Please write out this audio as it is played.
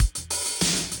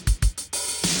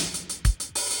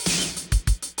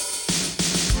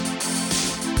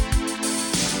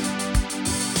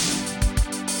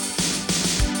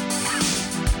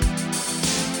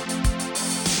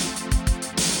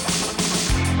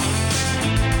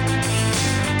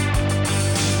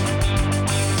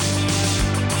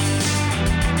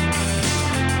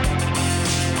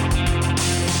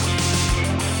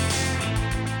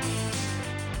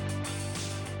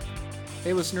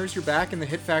listeners. You're back in the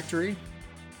Hit Factory.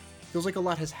 Feels like a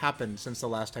lot has happened since the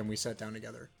last time we sat down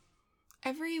together.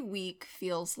 Every week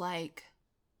feels like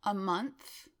a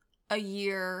month, a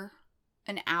year,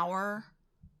 an hour,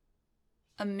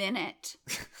 a minute,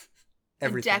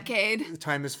 Everything. a decade.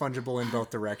 Time is fungible in both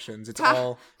directions. It's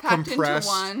all compressed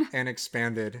into one. and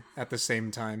expanded at the same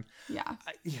time. Yeah.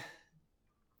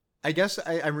 I guess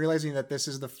I'm realizing that this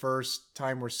is the first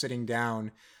time we're sitting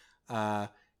down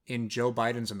in Joe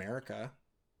Biden's America.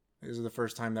 This is the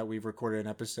first time that we've recorded an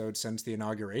episode since the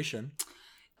inauguration.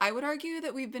 I would argue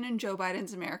that we've been in Joe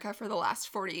Biden's America for the last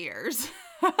 40 years.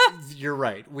 You're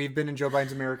right. We've been in Joe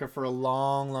Biden's America for a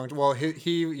long time. Well,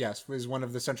 he was one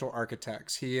of the central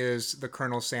architects. He is the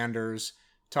Colonel Sanders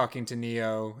talking to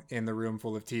Neo in the room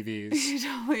full of TVs. He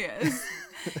totally is.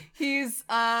 He's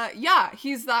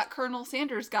that Colonel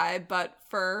Sanders guy, but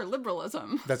for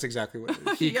liberalism. That's exactly what it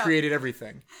is. He created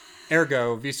everything.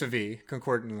 Ergo, vis-a-vis,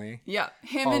 concordantly. Yeah,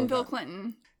 him and Bill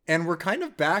Clinton. And we're kind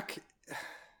of back.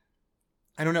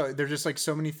 I don't know. There's just like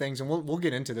so many things, and we'll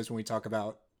get into this when we talk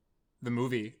about the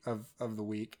movie of the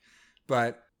week.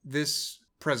 But this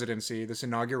presidency, this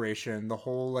inauguration, the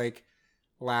whole like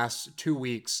last 2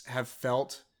 weeks have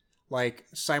felt like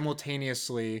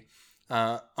simultaneously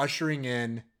ushering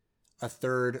in a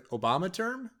third Obama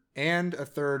term and a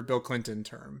third Bill Clinton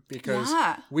term, because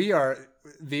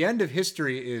the end of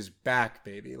history is back,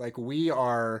 baby. Like we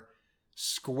are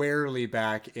squarely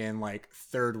back in like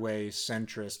third way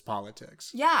centrist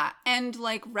politics. Yeah, and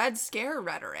like Red Scare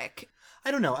rhetoric.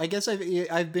 I don't know. I guess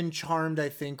I've been charmed, I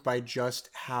think, by just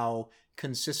how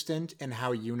consistent and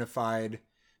how unified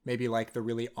maybe like the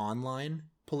really online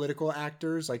political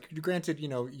actors, like granted,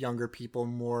 younger people,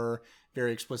 more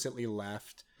very explicitly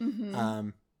left. Mm-hmm.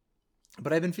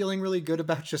 But I've been feeling really good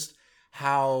about just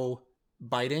how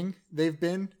biting they've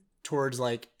been towards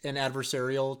like an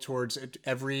adversarial towards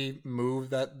every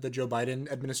move that the Joe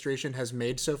Biden administration has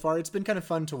made so far. It's been kind of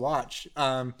fun to watch.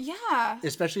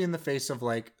 Especially in the face of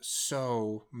like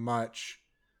so much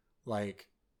like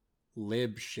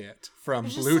lib shit from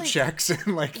blue like, checks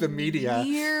and like the media.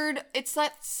 Weird. It's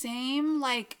that same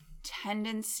like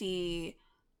tendency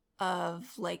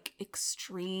of like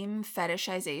extreme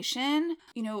fetishization.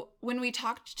 When we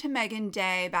talked to Megan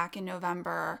Day back in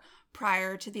November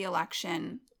prior to the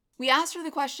election, we asked her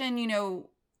the question,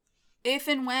 if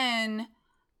and when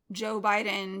Joe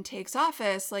Biden takes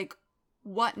office, like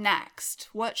what next?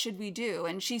 What should we do?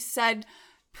 And she said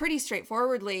pretty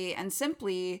straightforwardly and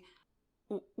simply,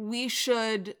 we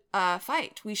should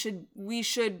fight. We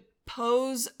should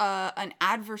pose an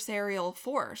adversarial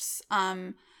force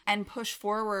and push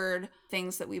forward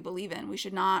things that we believe in. We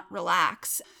should not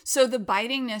relax. So the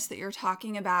bitingness that you're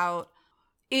talking about,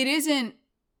 it isn't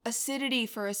acidity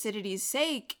for acidity's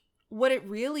sake. What it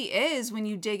really is when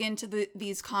you dig into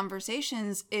these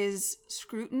conversations is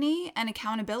scrutiny and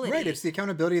accountability. Right. It's the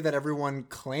accountability that everyone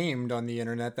claimed on the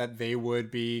internet that they would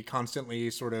be constantly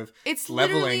sort of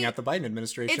leveling at the Biden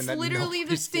administration. It's literally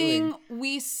the thing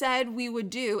we said we would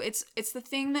do. It's the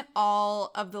thing that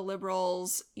all of the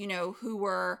liberals, who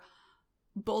were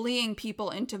bullying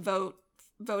people into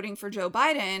voting for Joe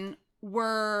Biden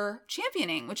were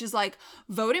championing, which is like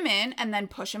vote him in and then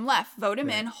push him left, vote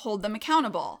him in, hold them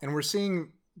accountable. And we're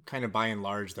seeing kind of by and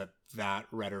large that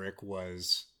rhetoric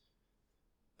was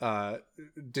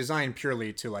designed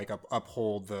purely to like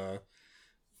uphold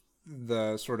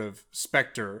the sort of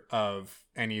specter of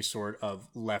any sort of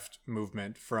left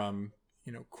movement from,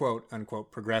 quote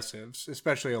unquote progressives,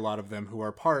 especially a lot of them who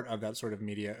are part of that sort of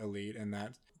media elite and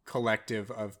that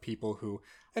collective of people who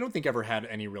I don't think ever had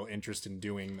any real interest in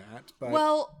doing that. But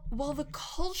well, the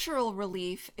cultural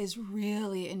relief is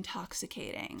really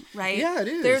intoxicating, right? Yeah, it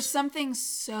is. There's something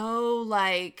so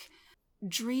like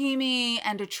dreamy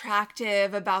and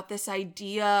attractive about this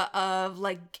idea of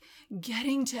like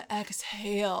getting to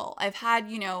exhale. I've had,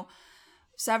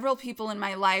 several people in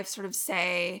my life sort of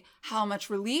say how much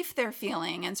relief they're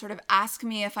feeling and sort of ask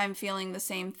me if I'm feeling the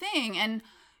same thing. And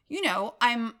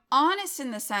I'm honest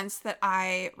in the sense that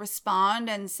I respond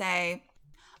and say,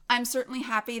 I'm certainly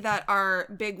happy that our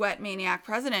big wet maniac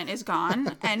president is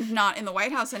gone and not in the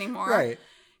White House anymore. Right.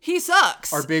 He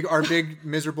sucks. Our big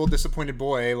miserable disappointed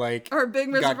boy our big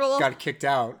miserable got kicked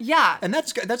out. Yeah. And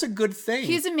that's a good thing.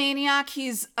 He's a maniac.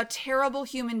 He's a terrible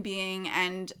human being,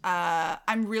 and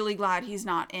I'm really glad he's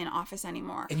not in office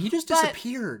anymore. And he just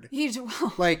disappeared. I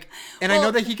know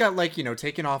that he got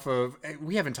taken off of.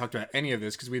 We haven't talked about any of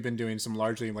this because we've been doing some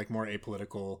largely like more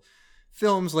apolitical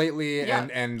films lately,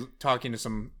 and talking to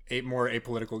some more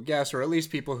apolitical guests, or at least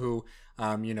people who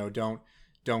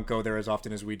don't go there as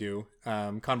often as we do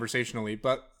conversationally.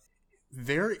 But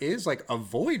there is like a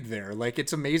void there. Like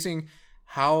it's amazing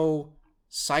how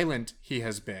silent he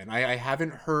has been. I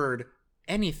haven't heard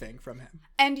anything from him.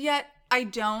 And yet I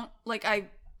don't, like, I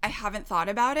haven't thought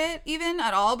about it even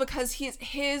at all, because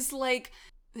his like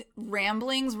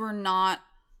ramblings were not,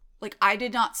 like, I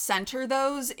did not center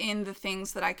those in the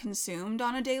things that I consumed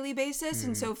on a daily basis.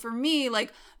 And so for me,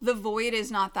 like, the void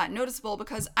is not that noticeable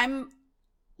because I'm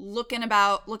looking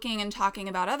and talking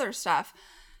about other stuff.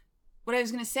 What I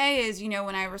was going to say is, you know,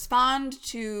 when I respond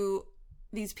to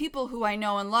these people who I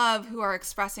know and love, who are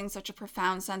expressing such a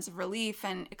profound sense of relief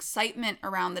and excitement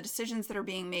around the decisions that are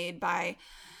being made by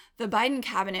the Biden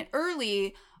cabinet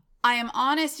early, I am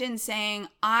honest in saying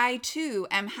I too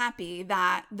am happy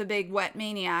that the big wet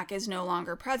maniac is no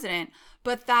longer president.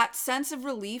 But that sense of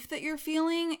relief that you're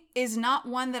feeling is not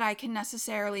one that I can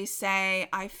necessarily say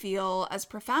I feel as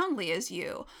profoundly as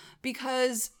you,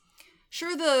 because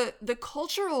sure, the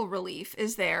cultural relief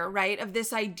is there, right? Of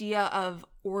this idea of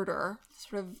order,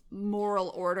 sort of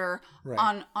moral order,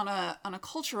 right, on a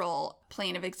cultural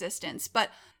plane of existence.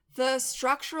 But the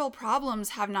structural problems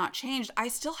have not changed. I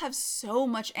still have so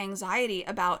much anxiety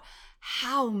about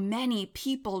how many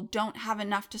people don't have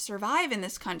enough to survive in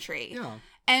this country. Yeah.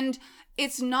 And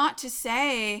it's not to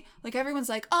say, like, everyone's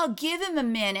like, oh, give him a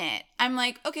minute. I'm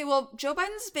like, okay, well, Joe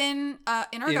Biden's been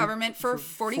in our government for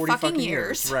 40 fucking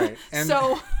years. Right. And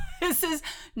so this is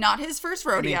not his first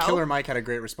rodeo. I mean, Killer Mike had a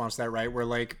great response to that, right? Where,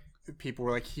 like, people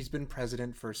were like, he's been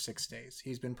president for 6 days.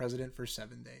 He's been president for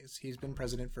 7 days. He's been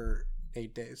president for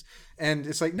 8 days. And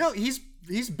it's like, no, he's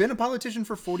been a politician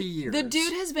for 40 years. The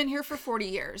dude has been here for 40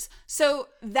 years. So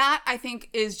that, I think,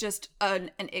 is just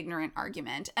an ignorant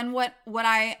argument. And what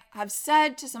I have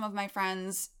said to some of my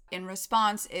friends in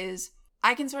response is,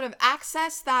 I can sort of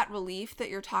access that relief that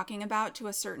you're talking about to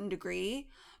a certain degree,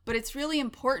 but it's really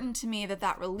important to me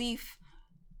that relief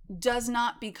does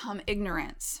not become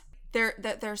ignorance.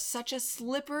 There's such a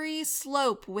slippery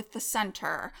slope with the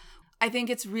center. I think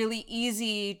it's really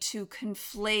easy to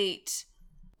conflate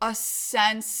a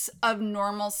sense of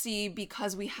normalcy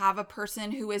because we have a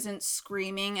person who isn't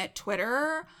screaming at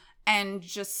Twitter and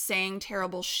just saying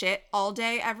terrible shit all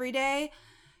day, every day,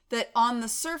 that on the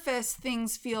surface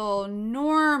things feel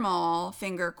normal,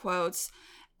 finger quotes,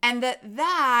 and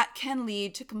that can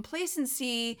lead to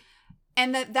complacency,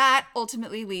 and that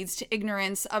ultimately leads to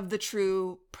ignorance of the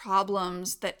true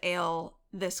problems that ail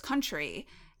this country.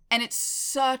 And it's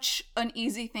such an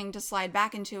easy thing to slide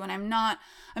back into. And I'm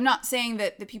not saying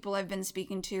that the people I've been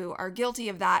speaking to are guilty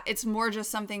of that. It's more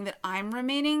just something that I'm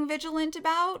remaining vigilant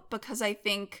about, because I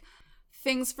think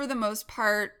things for the most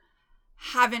part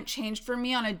haven't changed for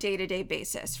me on a day-to-day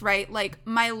basis, right? Like,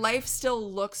 my life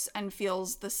still looks and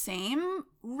feels the same,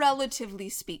 relatively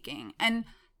speaking. And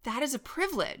that is a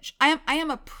privilege. I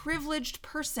am a privileged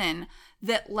person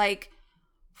that, like,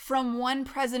 from one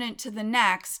president to the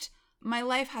next, my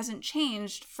life hasn't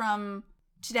changed from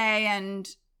today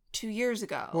and 2 years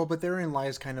ago. Well, but therein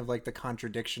lies kind of like the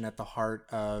contradiction at the heart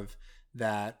of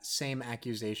that same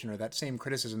accusation or that same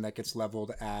criticism that gets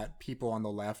leveled at people on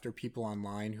the left or people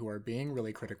online who are being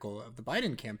really critical of the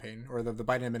Biden campaign or the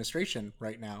Biden administration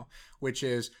right now, which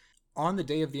is on the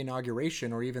day of the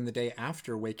inauguration or even the day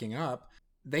after waking up,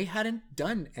 they hadn't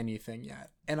done anything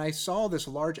yet. And I saw this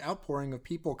large outpouring of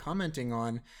people commenting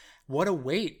on what a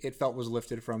weight it felt was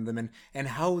lifted from them and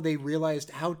how they realized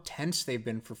how tense they've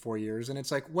been for 4 years. And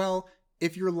it's like, well,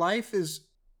 if your life is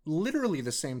literally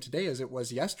the same today as it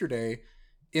was yesterday,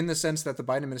 in the sense that the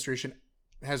Biden administration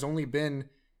has only been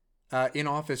in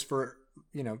office for,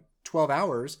 12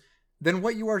 hours, then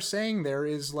what you are saying there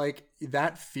is like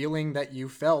that feeling that you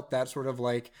felt, that sort of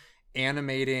like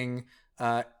animating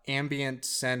ambient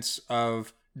sense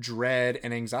of dread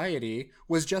and anxiety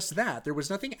was just that. There was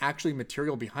nothing actually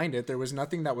material behind it. There was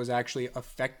nothing that was actually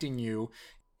affecting you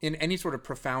in any sort of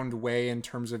profound way in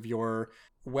terms of your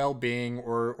well-being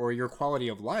or your quality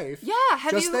of life. Yeah.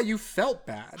 That you felt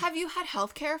bad. Have you had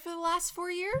healthcare for the last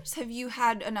 4 years? Have you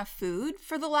had enough food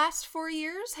for the last 4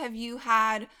 years? Have you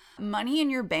had money in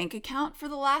your bank account for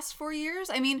the last 4 years?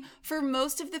 I mean, for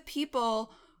most of the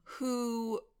people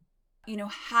who,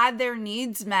 had their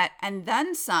needs met and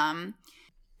then some,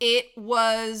 it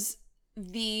was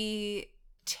the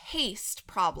taste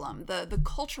problem, the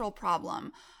cultural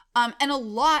problem, and a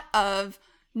lot of,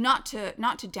 not to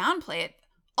downplay it,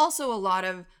 also a lot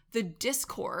of the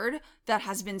discord that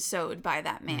has been sowed by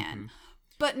that man. Mm-hmm.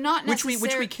 But not necessarily...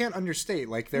 Which we can't understate.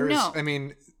 Like, there is, I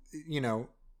mean,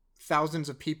 thousands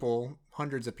of people,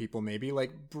 hundreds of people maybe,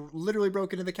 like literally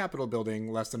broke into the Capitol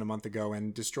building less than a month ago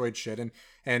and destroyed shit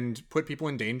and put people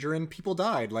in danger and people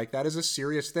died. Like, that is a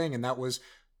serious thing. And that was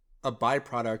a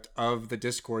byproduct of the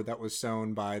discord that was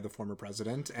sown by the former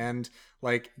president. And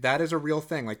like, that is a real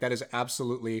thing. Like, that is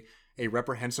absolutely a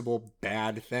reprehensible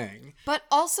bad thing. But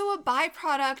also a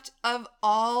byproduct of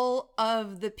all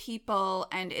of the people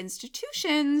and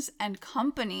institutions and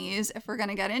companies, if we're going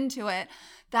to get into it,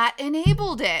 that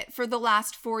enabled it for the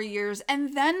last 4 years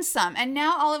and then some. And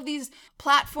now all of these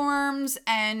platforms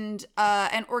and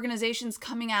organizations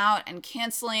coming out and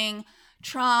canceling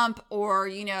Trump, or,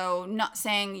 you know, not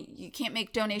saying you can't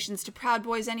make donations to Proud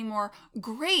Boys anymore.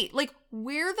 Great. Like,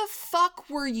 where the fuck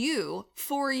were you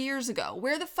 4 years ago?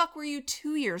 Where the fuck were you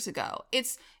 2 years ago?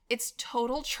 It's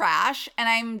total trash.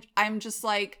 And I'm just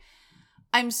like,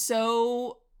 I'm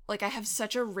so, like, I have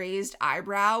such a raised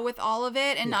eyebrow with all of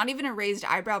it, and not even a raised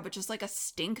eyebrow, but just like a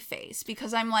stink face,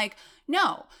 because I'm like,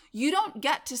 no, you don't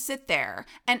get to sit there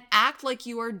and act like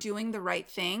you are doing the right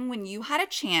thing when you had a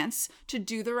chance to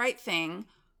do the right thing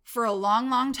for a long,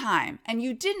 long time, and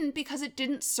you didn't, because it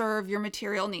didn't serve your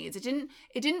material needs. It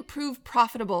didn't prove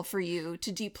profitable for you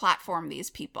to deplatform these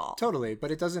people. Totally.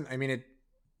 But it doesn't, I mean,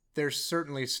 there's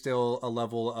certainly still a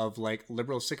level of like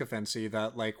liberal sycophancy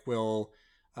that like will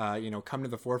come to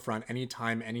the forefront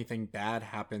anytime anything bad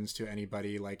happens to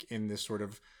anybody, like in this sort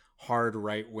of hard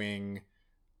right-wing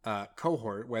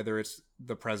cohort, whether it's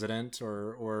the president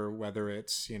or whether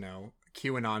it's, you know,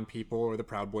 QAnon people or the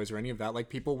Proud Boys or any of that. Like,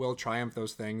 people will triumph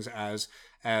those things as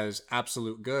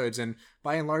absolute goods. And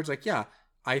by and large, like, yeah,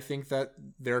 I think that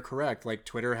they're correct. Like,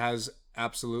 Twitter has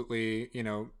absolutely, you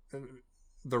know,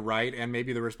 the right and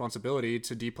maybe the responsibility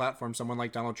to deplatform someone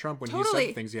like Donald Trump when he said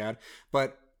the things he had.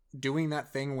 But doing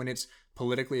that thing when it's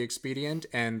politically expedient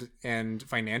and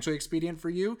financially expedient for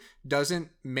you doesn't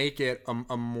make it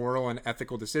a moral and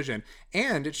ethical decision.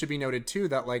 And it should be noted too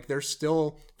that like they're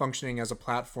still functioning as a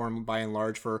platform by and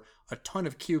large for a ton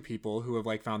of Q people who have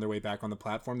like found their way back on the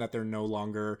platform, that they're no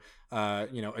longer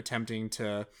attempting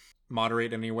to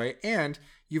moderate in any way. And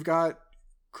you've got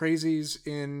crazies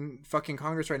in fucking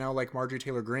Congress right now like Marjorie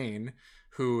Taylor Greene,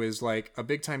 who is like a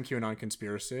big time QAnon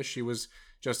conspiracist. She was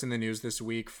just in the news this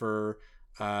week for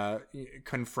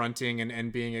confronting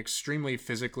and being extremely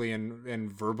physically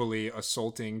and verbally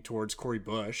assaulting towards Cori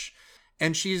Bush.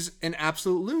 And she's an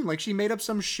absolute loon. Like, she made up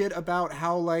some shit about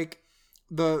how like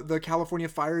the California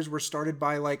fires were started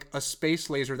by like a space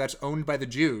laser that's owned by the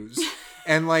Jews.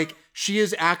 And like,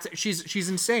 she's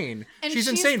insane. And she's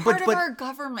insane. Part of our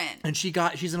government. And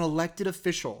she's an elected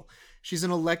official. She's an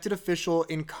elected official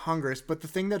in Congress. But the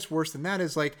thing that's worse than that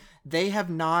is like, they have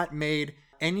not made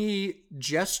any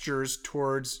gestures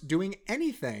towards doing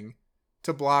anything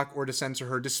to block or to censor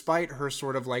her, despite her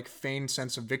sort of like feigned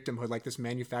sense of victimhood, like this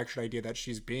manufactured idea that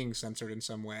she's being censored in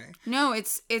some way. No,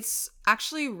 it's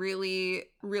actually really,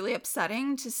 really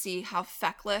upsetting to see how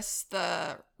feckless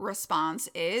the response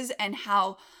is and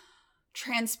how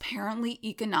transparently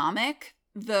economic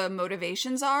the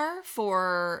motivations are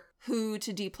for who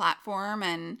to deplatform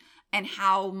and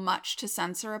how much to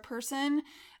censor a person.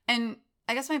 And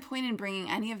I guess my point in bringing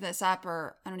any of this up,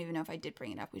 or I don't even know if I did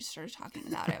bring it up, we just started talking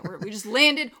about it.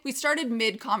 We started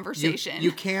mid-conversation.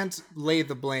 You can't lay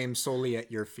the blame solely at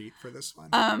your feet for this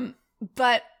one.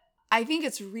 But I think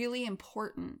it's really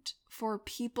important for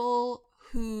people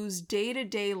whose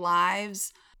day-to-day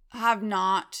lives have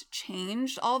not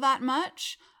changed all that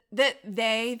much,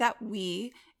 that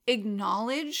we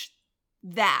acknowledge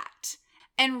that.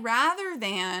 And rather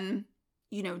than,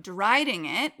 you know, deriding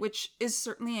it, which is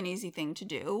certainly an easy thing to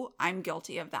do, I'm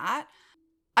guilty of that,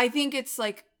 I think it's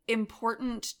like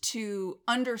important to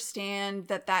understand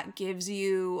that gives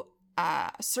you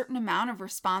a certain amount of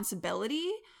responsibility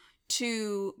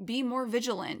to be more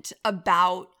vigilant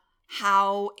about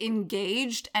how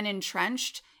engaged and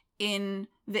entrenched in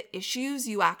the issues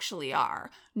you actually are,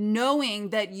 knowing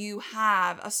that you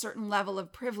have a certain level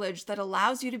of privilege that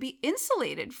allows you to be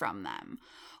insulated from them.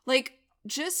 Like,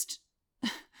 just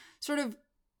sort of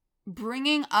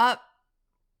bringing up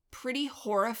pretty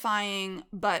horrifying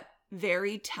but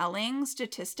very telling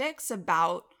statistics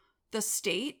about the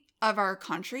state of our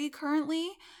country currently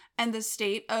and the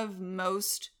state of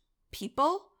most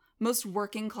people, most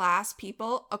working class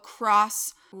people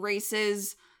across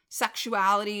races,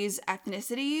 sexualities,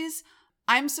 ethnicities.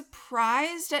 I'm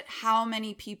surprised at how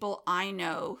many people I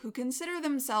know who consider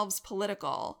themselves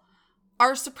political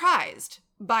are surprised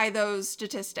by those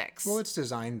statistics. Well, it's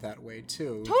designed that way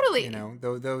too. Totally. You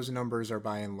know, those numbers are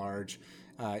by and large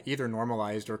either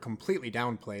normalized or completely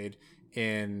downplayed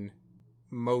in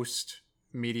most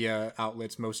media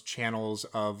outlets, most channels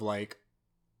of like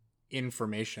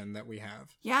information that we have.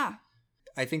 Yeah.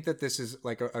 I think that this is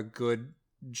like a good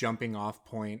jumping off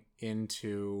point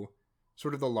into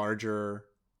sort of the larger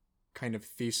kind of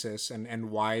thesis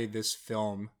and why this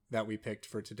film that we picked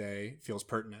for today feels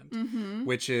pertinent,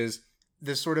 which is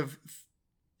this sort of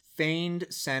feigned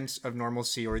sense of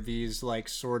normalcy, or these like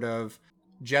sort of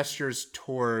gestures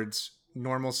towards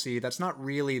normalcy that's not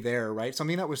really there, right?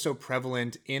 Something that was so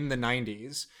prevalent in the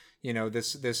 90s, you know,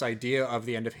 this idea of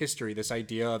the end of history, this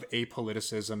idea of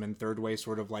apoliticism and third way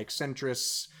sort of like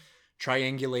centrists,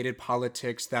 triangulated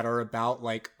politics that are about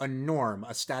like a norm,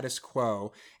 a status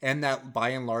quo, and that by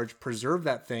and large preserve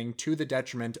that thing to the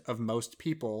detriment of most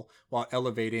people while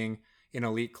elevating an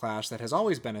elite class that has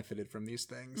always benefited from these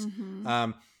things.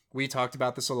 We talked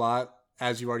about this a lot,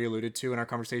 as you already alluded to in our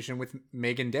conversation with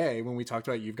Megan Day when we talked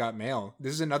about You've Got Mail.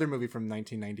 This is another movie from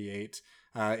 1998.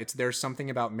 It's There's Something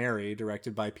About Mary,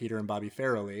 directed by Peter and Bobby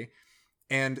Farrelly.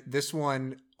 And this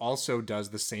one also does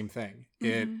the same thing.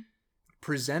 It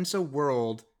presents a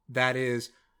world that is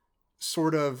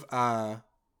sort of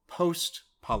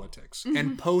post-politics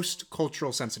and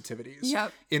post-cultural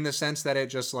sensitivities. In the sense that it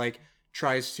just like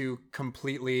tries to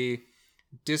completely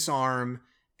disarm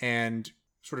and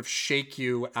sort of shake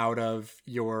you out of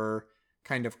your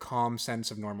kind of calm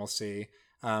sense of normalcy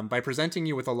by presenting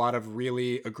you with a lot of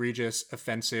really egregious,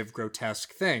 offensive,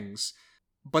 grotesque things.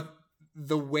 But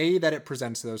the way that it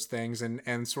presents those things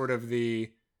and sort of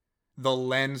the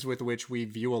lens with which we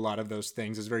view a lot of those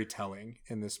things is very telling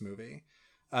in this movie.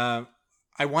 I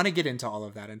want to get into all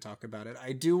of that and talk about it.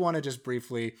 I do want to just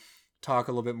briefly talk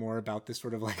a little bit more about this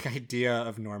sort of like idea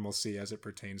of normalcy as it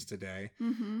pertains today.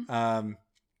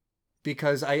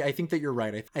 Because I think that you're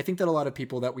right. I think that a lot of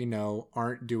people that we know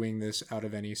aren't doing this out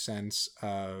of any sense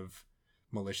of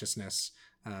maliciousness.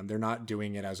 They're not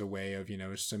doing it as a way of, you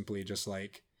know, simply just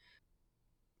like,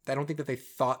 I don't think that they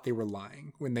thought they were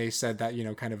lying when they said that, you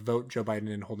know, kind of vote Joe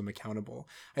Biden and hold him accountable.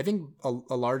 I think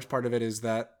a large part of it is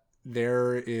that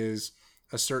there is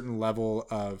a certain level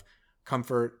of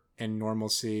comfort and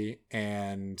normalcy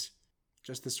and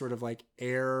just this sort of like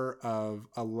air of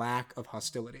a lack of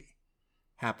hostility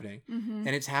happening. And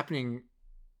it's happening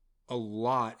a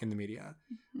lot in the media.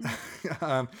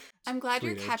 I'm glad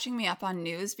you're catching me up on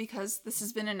news, because this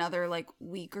has been another like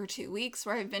week or 2 weeks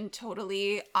where I've been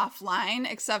totally offline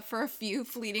except for a few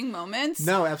fleeting moments.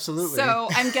 No, absolutely. So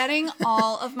I'm getting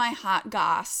all of my hot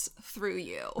goss through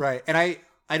you. Right. And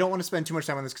I don't want to spend too much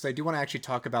time on this because I do want to actually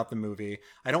talk about the movie.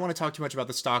 I don't want to talk too much about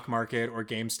the stock market or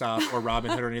GameStop or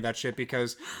Robinhood or any of that shit,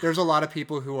 because there's a lot of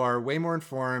people who are way more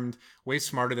informed, way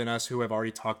smarter than us who have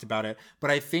already talked about it.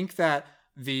 But I think that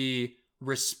the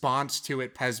response to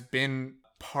it has been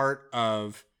part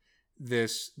of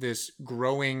this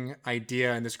growing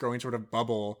idea and this growing sort of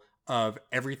bubble of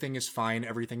everything is fine,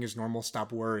 everything is normal,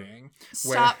 stop worrying.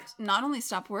 Not only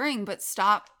stop worrying, but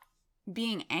stop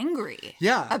being angry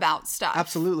about stuff.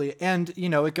 Absolutely. And, you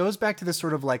know, it goes back to this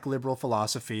sort of like liberal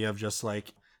philosophy of just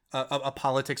like a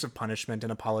politics of punishment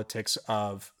and a politics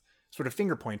of sort of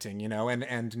finger pointing, you know,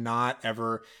 and not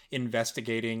ever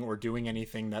investigating or doing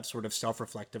anything that's sort of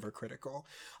self-reflective or critical.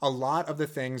 A lot of the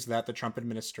things that the Trump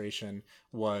administration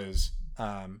was,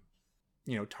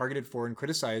 you know, targeted for and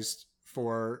criticized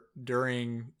for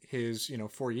during his, you know,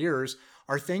 4 years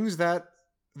are things that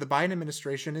the Biden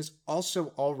administration is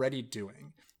also already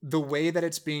doing. The way that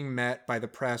it's being met by the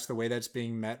press, the way that it's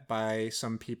being met by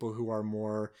some people who are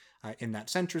more in that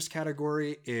centrist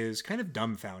category is kind of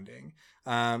dumbfounding.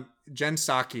 Jen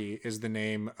Psaki is the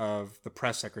name of the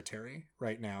press secretary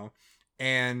right now.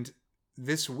 And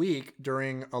this week,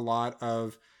 during a lot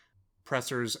of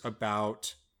pressers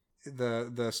about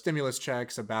the stimulus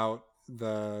checks, about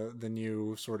the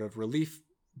new sort of relief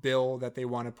bill that they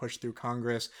want to push through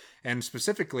Congress, and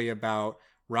specifically about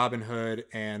Robinhood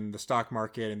and the stock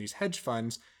market and these hedge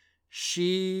funds,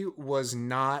 she was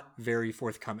not very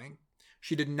forthcoming.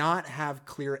 She did not have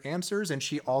clear answers, and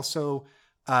she also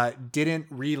didn't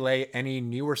relay any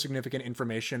new or significant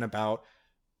information about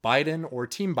Biden or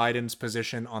Team Biden's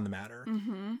position on the matter.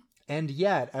 And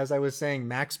yet, as I was saying,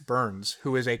 Max Burns,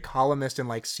 who is a columnist and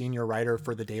like senior writer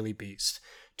for the Daily Beast,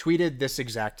 tweeted this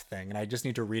exact thing. And I just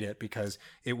need to read it because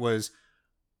it was...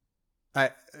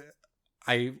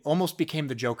 I almost became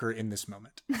the Joker in this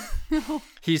moment.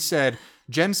 He said,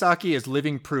 Jen Psaki is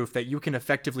living proof that you can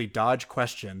effectively dodge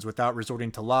questions without resorting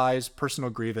to lies,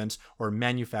 personal grievance, or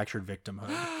manufactured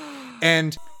victimhood.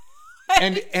 And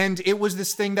it was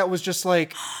this thing that was just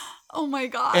like... Oh my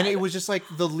God. And it was just like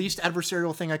the least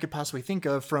adversarial thing I could possibly think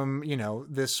of from, you know,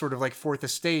 this sort of like fourth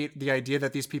estate, the idea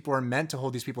that these people are meant to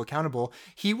hold these people accountable.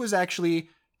 He was actually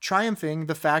triumphing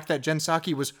the fact that Jen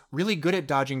Psaki was really good at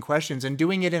dodging questions and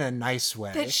doing it in a nice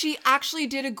way. That she actually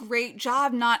did a great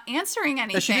job not answering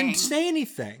anything. That she didn't say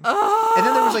anything. And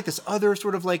then there was like this other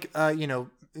sort of like, you know,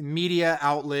 media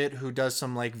outlet who does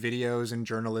some like videos and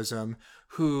journalism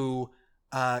who,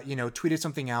 tweeted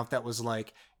something out that was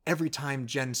like, every time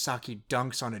Jen Psaki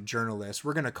dunks on a journalist,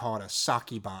 we're going to call it a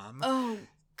Psaki bomb. Oh,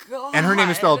 God. And her name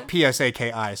is spelled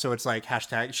P-S-A-K-I. So it's like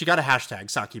hashtag, she got a hashtag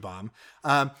Psaki bomb.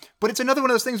 But it's another one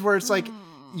of those things where it's like,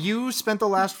 you spent the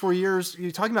last 4 years,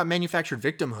 you're talking about manufactured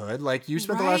victimhood. Like you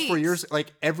spent the last 4 years,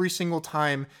 like every single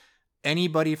time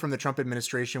anybody from the Trump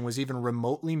administration was even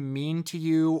remotely mean to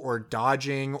you or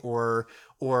dodging or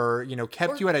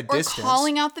kept you at a distance, or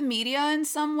calling out the media in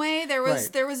some way. There was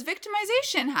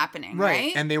victimization happening,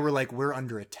 right? And they were like, we're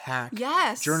under attack.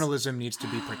 Yes. Journalism needs to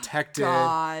be protected.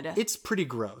 God. It's pretty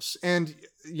gross. And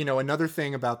another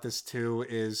thing about this too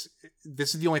is,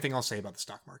 this is the only thing I'll say about the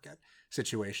stock market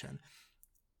situation.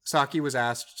 Psaki was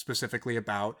asked specifically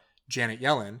about Janet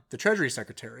Yellen, the Treasury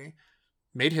Secretary.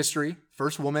 Made history,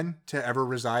 first woman to ever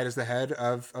reside as the head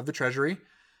of the Treasury.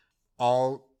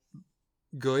 All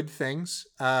good things.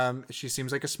 She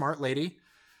seems like a smart lady.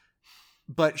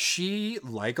 But she,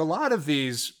 like a lot of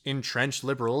these entrenched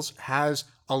liberals, has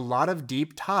a lot of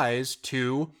deep ties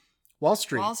to Wall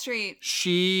Street. Wall Street.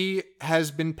 She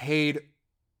has been paid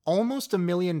almost $1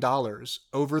 million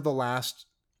over the last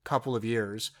couple of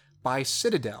years by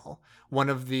Citadel, one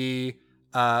of the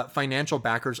financial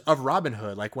backers of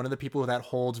Robinhood, like one of the people that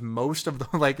holds most of the,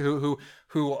 like who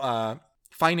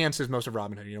finances most of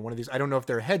Robinhood. One of these, I don't know if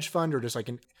they're a hedge fund or just like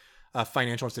a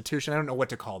financial institution. I don't know what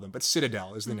to call them, but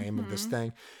Citadel is the name of this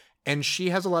thing. And she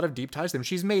has a lot of deep ties to them.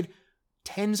 She's made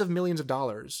tens of millions of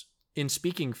dollars in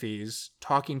speaking fees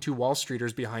talking to Wall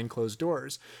Streeters behind closed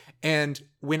doors. And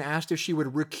when asked if she would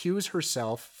recuse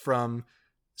herself from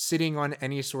sitting on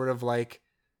any sort of like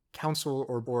council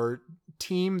or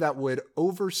team that would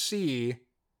oversee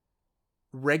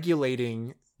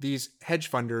regulating these hedge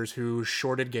funders who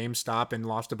shorted GameStop and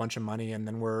lost a bunch of money and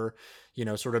then were,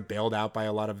 sort of bailed out by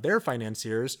a lot of their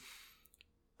financiers.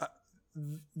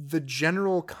 The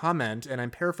general comment, and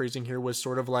I'm paraphrasing here, was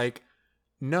sort of like,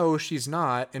 no, she's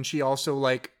not. And she also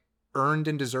like earned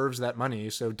and deserves that money.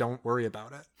 So don't worry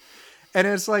about it. And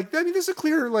it's like, I mean, this is a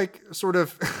clear, like sort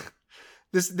of,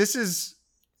 this is,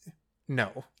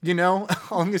 no,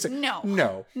 all I'm gonna say,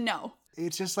 no.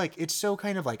 It's just like, it's so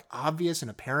kind of like obvious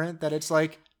and apparent that it's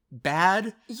like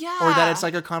bad, yeah, or that it's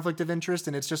like a conflict of interest,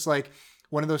 and it's just like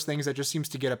one of those things that just seems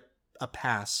to get a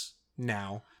pass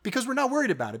now because we're not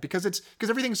worried about it because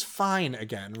everything's fine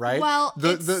again, right? Well,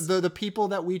 the people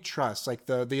that we trust, like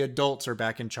the adults, are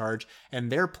back in charge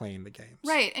and they're playing the games,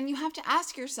 right? And you have to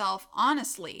ask yourself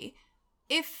honestly,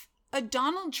 if a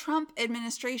Donald Trump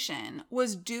administration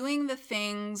was doing the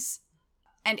things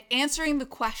and answering the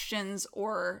questions,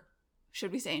 or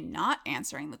should we say not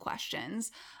answering the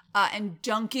questions, and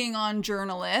dunking on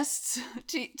journalists,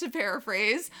 to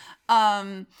paraphrase,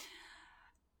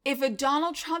 if a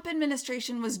Donald Trump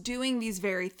administration was doing these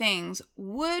very things,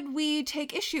 would we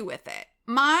take issue with it?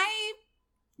 My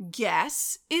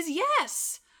guess is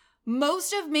yes.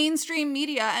 Most of mainstream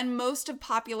media and most of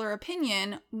popular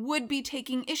opinion would be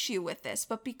taking issue with this,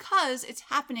 but because it's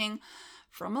happening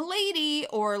from a lady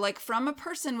or like from a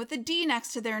person with a D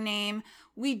next to their name,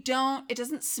 it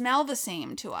doesn't smell the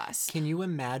same to us. Can you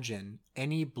imagine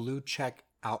any blue check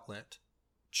outlet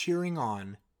cheering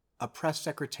on a press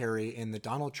secretary in the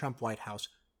Donald Trump White House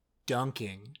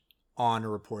dunking on a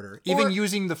reporter, even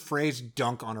using the phrase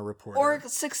dunk on a reporter, or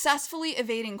successfully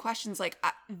evading questions? Like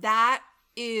that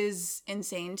is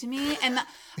insane to me. And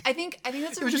I think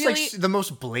that's it was just like the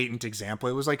most blatant example.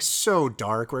 It was like so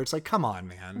dark where it's like, come on,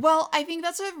 man. Well, I think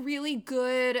that's a really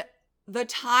good, the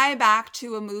tie back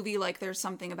to a movie like There's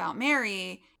Something About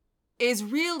Mary is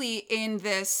really in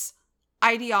this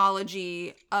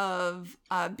ideology of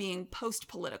being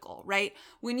post-political, right?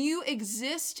 When you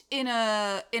exist in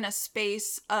a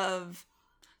space of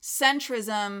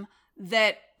centrism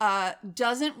that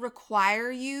doesn't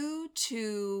require you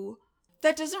to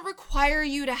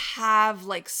have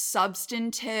like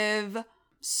substantive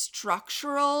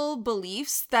structural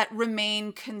beliefs that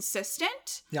remain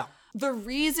consistent. Yeah. The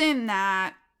reason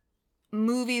that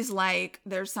movies like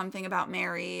There's Something About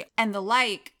Mary and the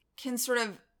like can sort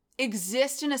of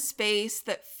exist in a space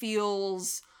that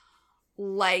feels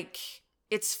like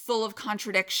it's full of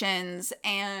contradictions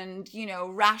and,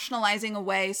 rationalizing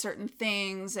away certain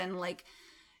things and like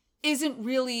isn't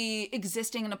really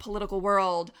existing in a political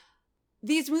world.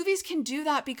 These movies can do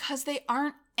that because they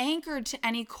aren't anchored to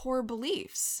any core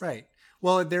beliefs. Right.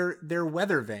 Well, they're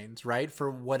weather vanes, right?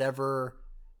 For whatever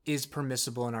is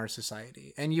permissible in our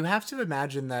society. And you have to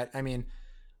imagine that, I mean,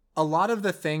 a lot of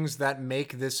the things that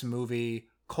make this movie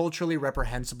culturally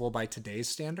reprehensible by today's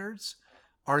standards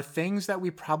are things that we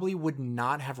probably would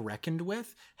not have reckoned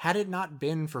with had it not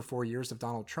been for 4 years of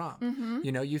Donald Trump.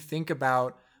 You know, you think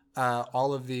about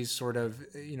all of these sort of,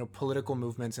 you know, political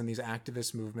movements and these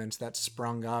activist movements that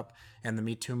sprung up, and the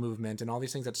Me Too movement and all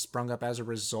these things that sprung up as a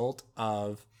result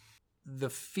of the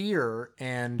fear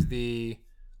and the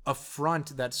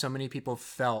affront that so many people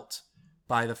felt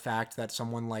by the fact that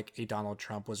someone like a Donald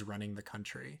Trump was running the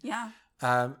country. Yeah.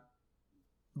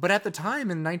 But at the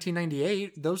time in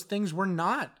 1998, those things were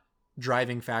not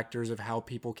driving factors of how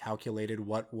people calculated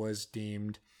what was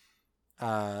deemed,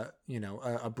 you know,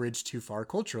 a bridge too far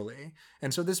culturally.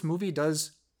 And so this movie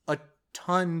does a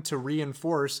ton to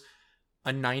reinforce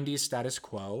a 90s status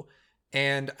quo.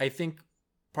 And I think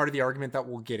part of the argument that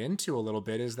we'll get into a little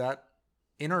bit is that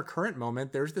in our current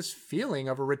moment, there's this feeling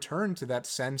of a return to that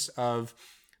sense of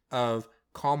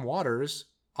calm waters,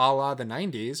 a la the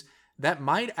 90s, that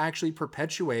might actually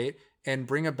perpetuate and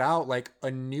bring about like a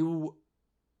new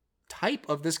type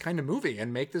of this kind of movie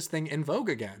and make this thing in vogue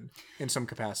again in some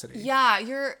capacity. Yeah,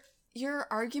 your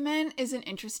argument is an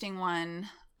interesting one.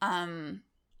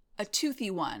 A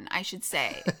toothy one, I should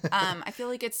say. I feel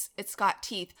like it's got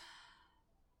teeth.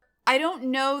 I don't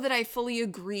know that I fully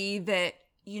agree that,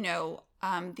 you know,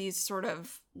 these sort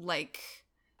of like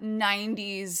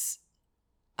 90s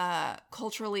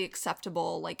culturally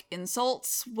acceptable like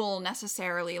insults will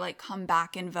necessarily like come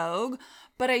back in vogue,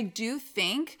 but I do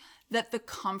think that the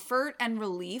comfort and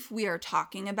relief we are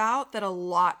talking about, that a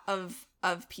lot of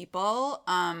people,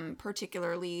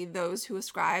 particularly those who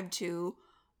ascribe to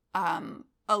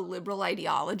a liberal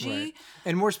ideology, right.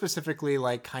 And more specifically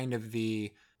like kind of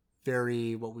the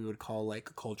very, what we would call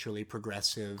like culturally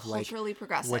progressive, what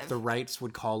the rights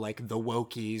would call like the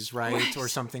wokies, right? Or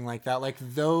something like that. Like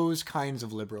those kinds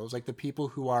of liberals, like the people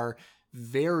who are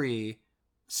very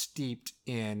steeped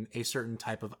in a certain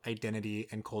type of identity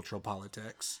and cultural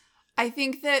politics. I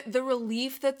think that the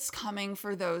relief that's coming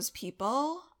for those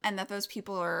people, and that those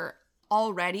people are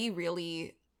already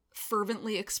really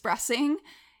fervently expressing,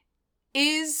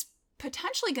 is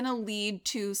potentially going to lead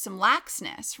to some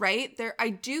laxness, right? I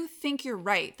do think you're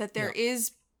right that there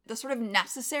is the sort of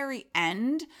necessary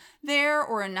end there,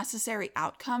 or a necessary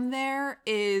outcome there,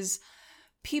 is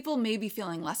people may be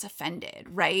feeling less offended,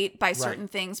 right, by certain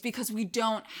things, because we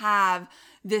don't have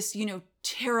this, you know,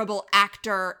 terrible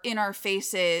actor in our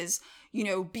faces, you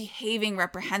know, behaving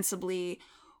reprehensibly.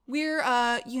 We're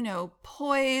you know,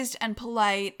 poised and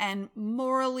polite and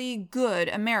morally good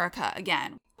America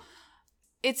again.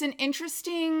 It's an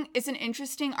interesting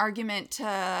argument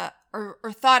to, or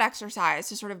thought exercise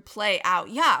to sort of play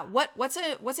out. Yeah, what's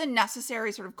a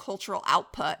necessary sort of cultural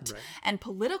output and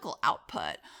political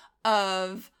output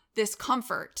of this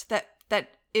comfort that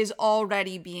is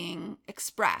already being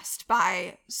expressed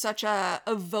by such a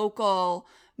vocal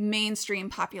mainstream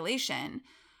population.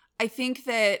 I think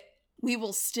that we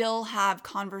will still have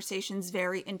conversations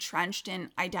very entrenched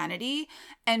in identity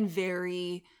and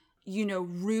very, you know,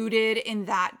 rooted in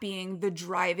that being the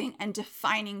driving and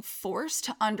defining force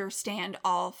to understand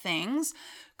all things,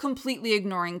 completely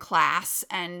ignoring class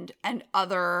and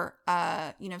other,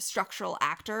 you know, structural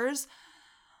actors.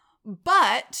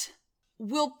 But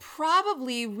will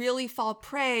probably really fall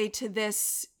prey to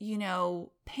this, you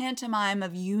know, pantomime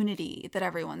of unity that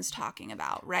everyone's talking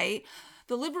about, right?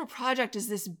 The liberal project is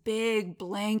this big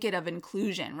blanket of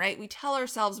inclusion, right? We tell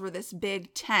ourselves we're this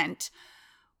big tent.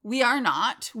 We are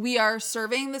not. We are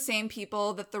serving the same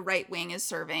people that the right wing is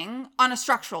serving on a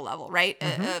structural level, right?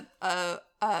 Mm-hmm.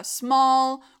 A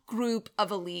small group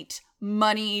of elite, a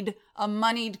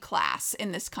moneyed class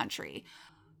in this country.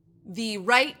 The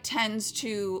right tends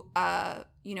to,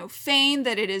 you know, feign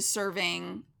that it is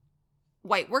serving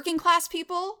white working class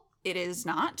people. It is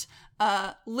not.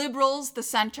 Liberals, the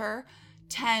center,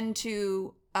 tend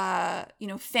to, you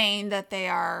know, feign that they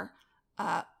are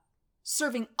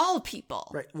serving all people.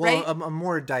 Right. Well, right? A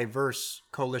more diverse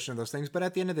coalition of those things. But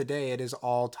at the end of the day, it is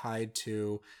all tied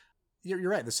to, you're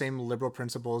right, the same liberal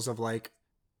principles of like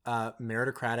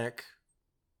meritocratic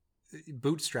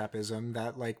bootstrapism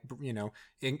that, like, you know,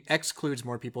 excludes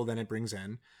more people than it brings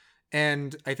in.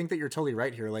 And I think that you're totally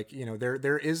right here. Like, you know,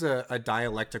 there is a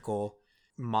dialectical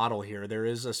model here. There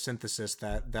is a synthesis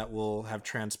that will have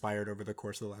transpired over the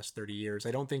course of the last 30 years.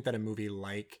 I don't think that a movie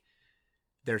like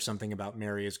There's Something About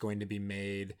Mary is going to be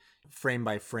made frame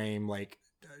by frame, like,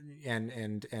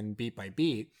 and beat by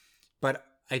beat. But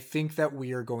I think that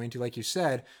we are going to, like you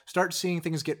said, start seeing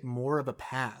things get more of a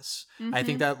pass. Mm-hmm. I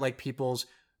think that, like, people's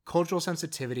cultural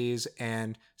sensitivities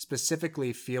and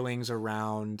specifically feelings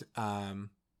around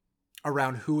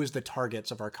who is the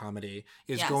targets of our comedy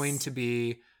is going to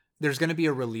be there's going to be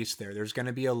a release there. There's going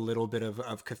to be a little bit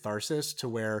of catharsis to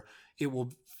where it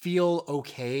will feel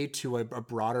okay to a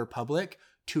broader public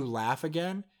to laugh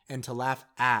again and to laugh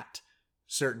at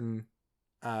certain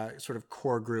sort of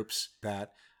core groups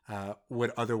that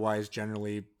would otherwise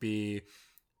generally be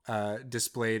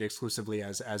displayed exclusively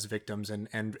as victims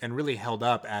and really held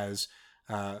up as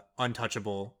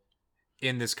untouchable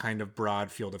in this kind of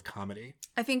broad field of comedy.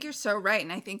 I think you're so right.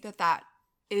 And I think that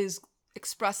is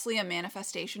expressly a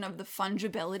manifestation of the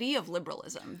fungibility of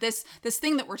liberalism. This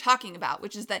thing that we're talking about,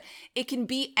 which is that it can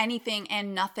be anything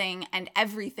and nothing and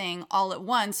everything all at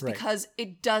once, right. because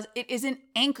it isn't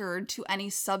anchored to any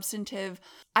substantive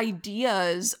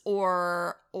ideas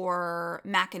or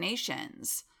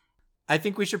machinations. I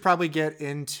think we should probably get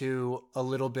into a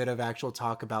little bit of actual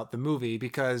talk about the movie,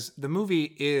 because the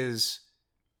movie is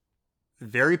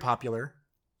very popular.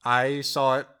 I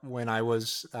saw it when I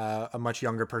was a much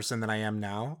younger person than I am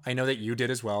now. I know that you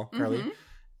did as well, Carly. Mm-hmm.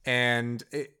 And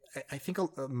I think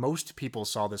most people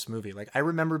saw this movie. Like, I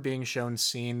remember being shown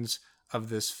scenes of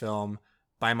this film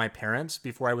by my parents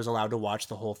before I was allowed to watch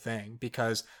the whole thing,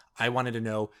 because I wanted to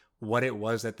know what it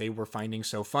was that they were finding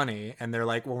so funny. And they're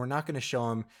like, well, we're not going to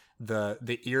show him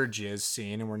the ear jizz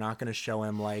scene, and we're not going to show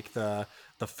him like the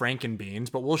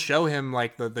Frankenbeans, but we'll show him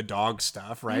like the dog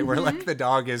stuff, right? Mm-hmm. Where like the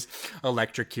dog is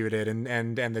electrocuted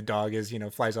and the dog is,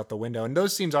 flies out the window. And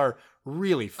those scenes are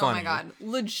really funny. Oh my God.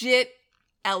 Legit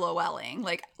LOLing,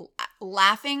 like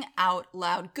laughing out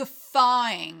loud,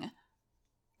 guffawing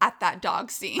at that dog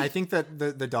scene. I think that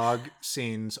the dog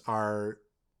scenes are,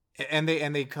 and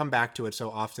they come back to it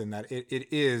so often that it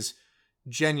is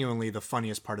genuinely the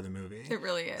funniest part of the movie. It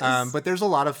really is. But there's a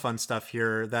lot of fun stuff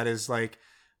here that is like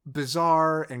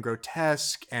bizarre and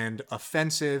grotesque and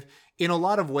offensive in a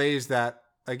lot of ways that,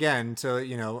 again, to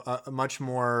a much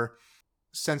more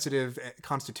sensitive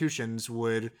constitutions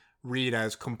would read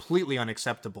as completely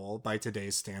unacceptable by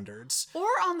today's standards. Or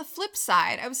on the flip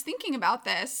side, I was thinking about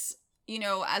this,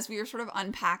 as we were sort of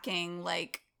unpacking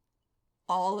like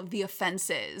all of the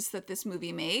offenses that this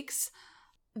movie makes.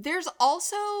 There's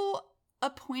also a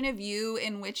point of view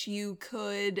in which you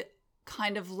could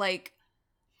kind of like,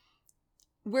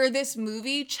 where this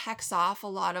movie checks off a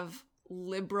lot of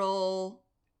liberal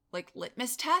like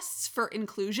litmus tests for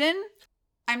inclusion.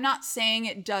 I'm not saying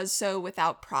it does so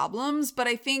without problems, but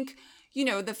I think,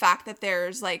 the fact that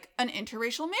there's like an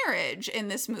interracial marriage in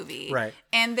this movie. Right.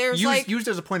 And there's used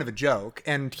as a point of a joke.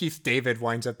 And Keith David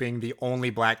winds up being the only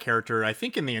black character, I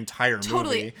think, in the entire movie.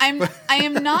 Totally. I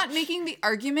am not making the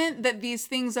argument that these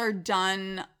things are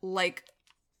done like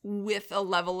with a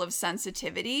level of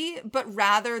sensitivity, but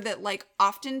rather that like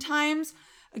oftentimes,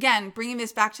 again, bringing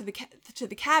this back to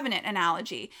the cabinet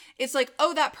analogy, it's like,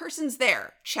 oh, that person's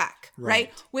there, check,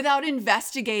 right? Without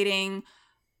investigating,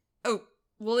 oh,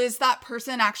 well, is that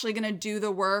person actually going to do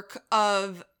the work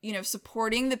of,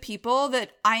 supporting the people that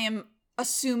I am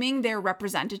assuming they're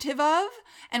representative of?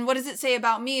 And what does it say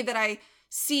about me that I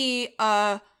see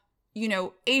a,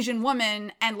 Asian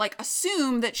woman and like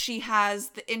assume that she has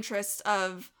the interests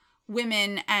of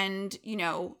women and,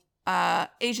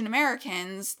 Asian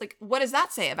Americans? Like, what does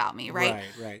that say about me, right?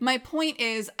 Right. My point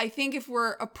is, I think if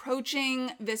we're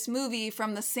approaching this movie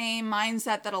from the same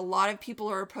mindset that a lot of people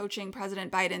are approaching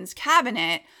President Biden's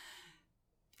cabinet,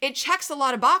 it checks a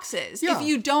lot of boxes. Yeah. If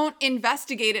you don't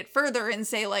investigate it further and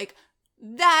say, like,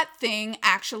 that thing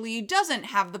actually doesn't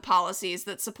have the policies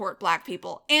that support black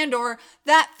people, and or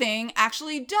that thing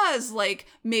actually does, like,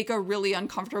 make a really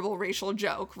uncomfortable racial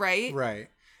joke, right? Right.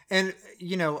 And,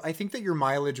 I think that your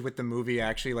mileage with the movie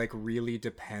actually like really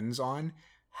depends on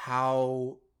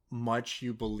how much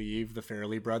you believe the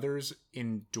Farrelly brothers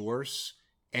endorse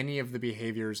any of the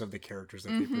behaviors of the characters that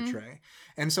they portray.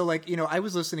 And so like, I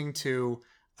was listening to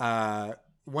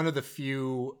one of the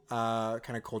few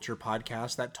kind of culture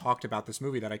podcasts that talked about this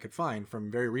movie that I could find from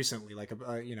very recently, like,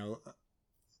 about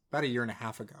a year and a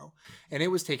half ago. And it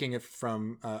was taking it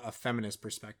from a feminist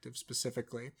perspective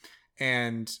specifically.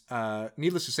 And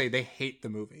needless to say, they hate the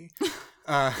movie,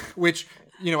 which,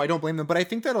 I don't blame them. But I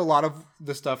think that a lot of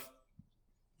the stuff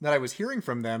that I was hearing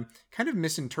from them kind of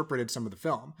misinterpreted some of the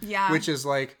film. Yeah. Which is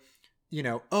like,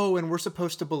 oh, and we're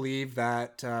supposed to believe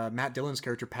that Matt Dillon's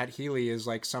character, Pat Healy, is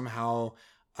like somehow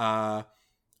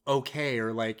okay,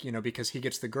 or like, because he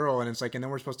gets the girl, and it's like, and then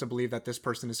we're supposed to believe that this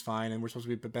person is fine, and we're supposed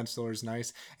to be, Ben Stiller's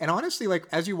nice. And honestly, like,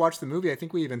 as you watch the movie, I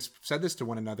think we even said this to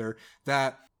one another,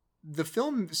 that the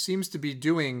film seems to be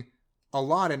doing a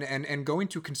lot and going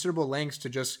to considerable lengths to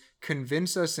just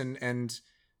convince us and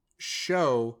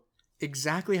show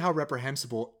exactly how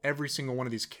reprehensible every single one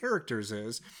of these characters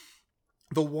is.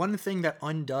 The one thing that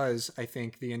undoes, I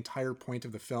think, the entire point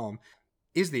of the film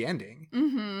is the ending.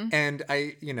 Mm-hmm. And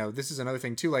this is another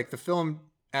thing too, like the film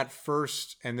at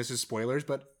first, and this is spoilers,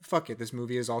 but fuck it, this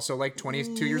movie is also like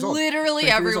 22 years old. Literally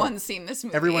everyone's seen this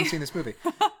movie. Everyone's seen this movie.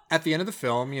 At the end of the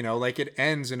film, like it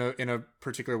ends in a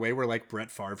particular way where like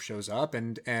Brett Favre shows up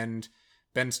and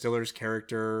Ben Stiller's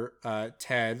character,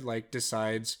 Ted, like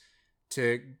decides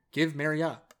to give Mary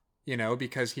up.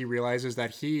 Because he realizes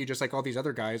that he, just like all these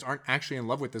other guys, aren't actually in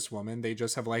love with this woman. They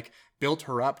just have like built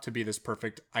her up to be this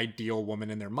perfect, ideal woman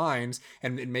in their minds,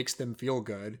 and it makes them feel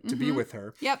good to be with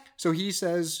her. Yep. So he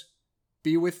says,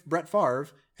 be with Brett Favre,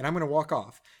 and I'm going to walk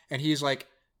off. And he's like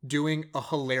doing a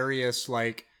hilarious,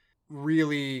 like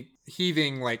really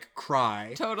heaving, like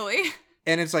cry. Totally.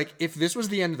 And it's like, if this was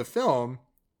the end of the film,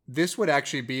 this would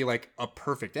actually be like a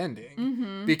perfect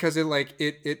ending, because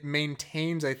it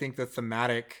maintains, I think, the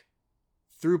thematic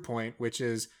through point, which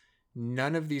is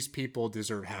none of these people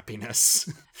deserve happiness.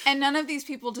 And none of these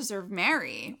people deserve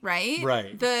Mary, right?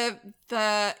 Right.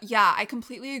 Yeah, I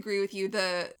completely agree with you.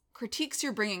 The critiques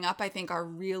you're bringing up, I think, are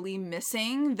really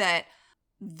missing that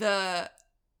the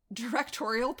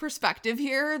directorial perspective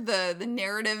here, the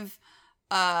narrative,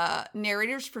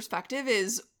 narrator's perspective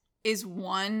is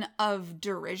one of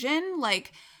derision.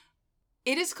 Like,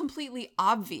 it is completely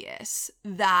obvious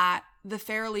that the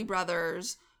Farrelly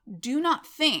brothers do not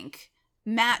think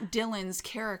Matt Dillon's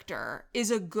character is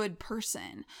a good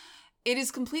person. It is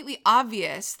completely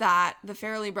obvious that the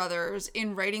Farrelly brothers,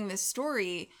 in writing this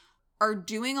story, are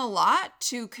doing a lot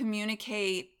to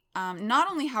communicate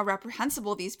not only how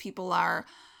reprehensible these people are,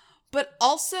 but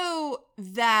also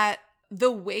that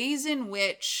the ways in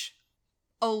which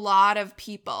a lot of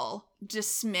people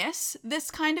dismiss this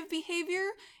kind of behavior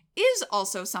is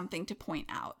also something to point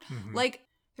out. Mm-hmm. Like,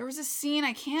 there was a scene,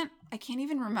 I can't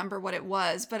even remember what it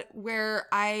was, but where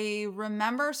I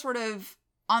remember sort of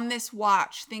on this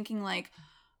watch thinking like,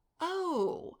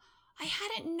 oh, I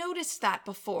hadn't noticed that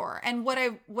before. And what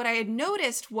I had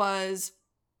noticed was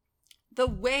the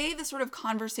way the sort of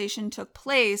conversation took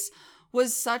place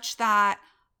was such that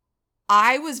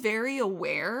I was very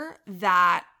aware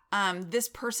that this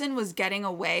person was getting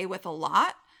away with a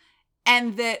lot,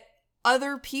 and that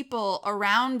other people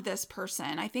around this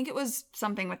person, I think it was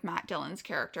something with Matt Dillon's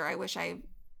character. I wish I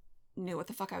knew what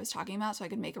the fuck I was talking about so I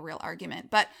could make a real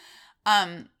argument. But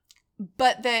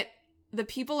that the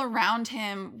people around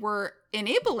him were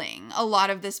enabling a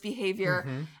lot of this behavior.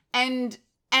 Mm-hmm. And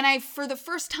I, for the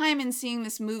first time in seeing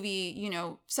this movie,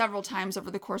 several times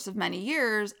over the course of many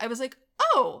years, I was like,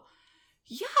 oh,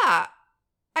 yeah,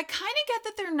 I kind of get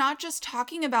that they're not just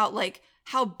talking about like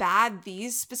how bad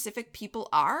these specific people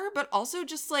are, but also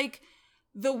just like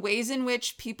the ways in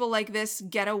which people like this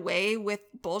get away with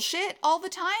bullshit all the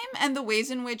time, and the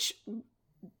ways in which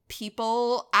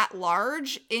people at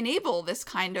large enable this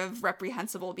kind of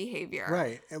reprehensible behavior.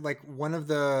 Right. Like, one of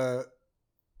the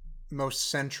most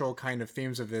central kind of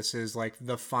themes of this is like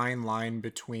the fine line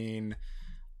between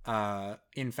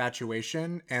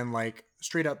infatuation and like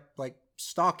straight up like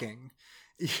stalking.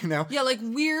 Yeah, like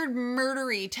weird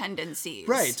murdery tendencies.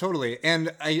 Right, totally.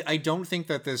 And I don't think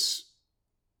that this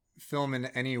film in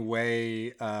any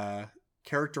way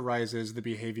characterizes the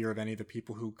behavior of any of the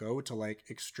people who go to like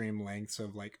extreme lengths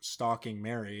of like stalking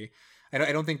Mary.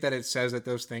 I don't think that it says that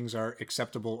those things are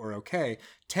acceptable or okay.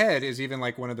 Ted is even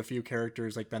like one of the few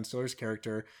characters, like Ben Stiller's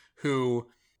character, who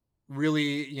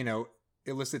really,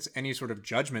 elicits any sort of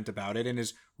judgment about it and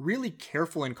is really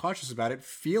careful and cautious about it,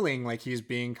 feeling like he's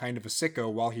being kind of a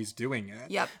sicko while he's doing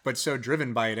it. Yep. But so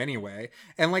driven by it anyway.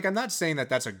 And like, I'm not saying that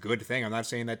that's a good thing. I'm not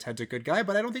saying that Ted's a good guy,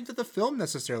 but I don't think that the film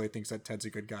necessarily thinks that Ted's a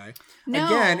good guy. No.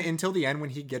 Again, until the end when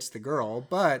he gets the girl.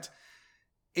 But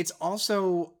it's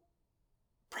also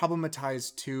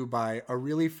problematized too by a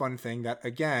really fun thing that,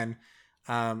 again,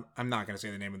 I'm not going to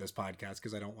say the name of this podcast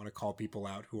because I don't want to call people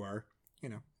out who are,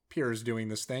 peers doing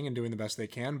this thing and doing the best they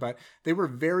can, but they were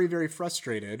very, very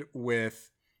frustrated with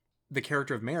the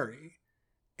character of Mary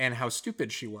and how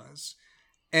stupid she was.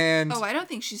 And I don't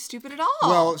think she's stupid at all.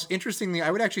 Well, interestingly,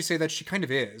 I would actually say that she kind of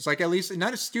is. Like, at least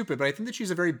not as stupid, but I think that she's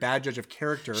a very bad judge of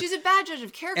character. She's a bad judge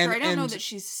of character. I don't know that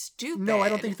she's stupid. No, I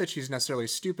don't think that she's necessarily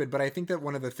stupid, but I think that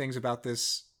one of the things about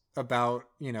this,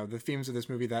 the themes of this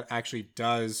movie that actually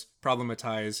does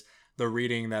problematize the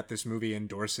reading that this movie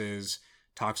endorses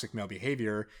toxic male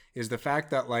behavior is the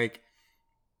fact that like,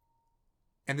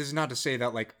 and this is not to say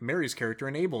that like Mary's character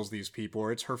enables these people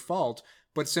or it's her fault,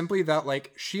 but simply that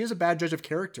like she is a bad judge of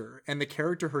character, and the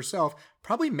character herself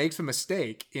probably makes a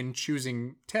mistake in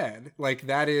choosing Ted. Like,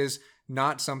 that is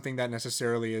not something that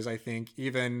necessarily is, I think,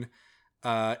 even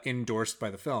endorsed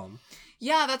by the film.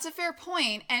 Yeah, that's a fair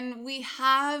point. And we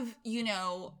have,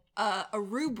 a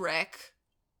rubric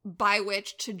by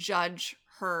which to judge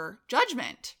her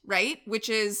judgment, right? Which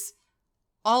is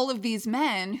all of these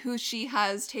men who she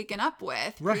has taken up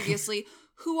with previously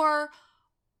who are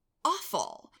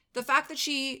awful. The fact that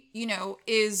she,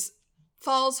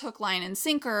 falls hook, line, and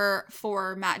sinker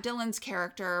for Matt Dillon's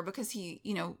character because he,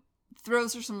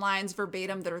 throws her some lines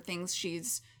verbatim that are things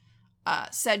she's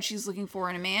said she's looking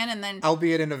for in a man, and then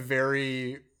albeit in a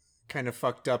very kind of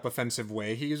fucked up, offensive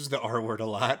way. He uses the R word a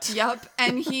lot. Yep,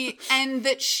 and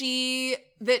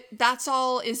that's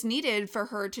all is needed for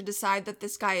her to decide that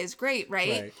this guy is great,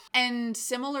 right? And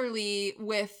similarly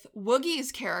with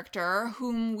Woogie's character,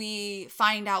 whom we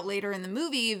find out later in the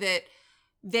movie that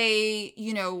they,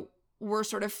 were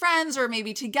sort of friends or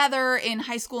maybe together in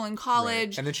high school and college.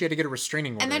 Right. And then she had to get a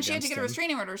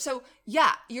restraining order. So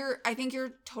yeah, I think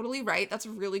you're totally right. That's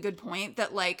a really good point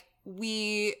that like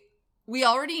we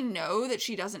already know that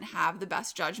she doesn't have the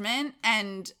best judgment.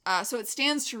 And so it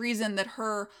stands to reason that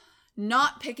her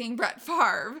not picking Brett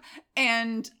Favre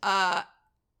and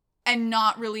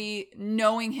not really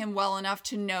knowing him well enough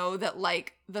to know that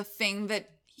like the thing that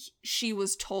she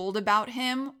was told about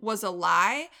him was a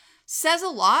lie says a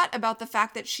lot about the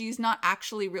fact that she's not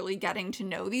actually really getting to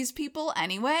know these people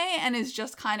anyway and is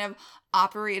just kind of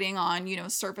operating on,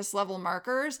 surface level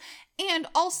markers, and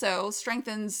also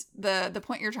strengthens the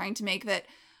point you're trying to make that,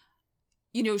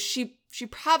 she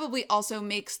probably also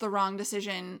makes the wrong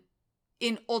decision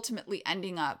in ultimately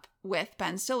ending up with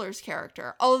Ben Stiller's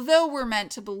character. Although we're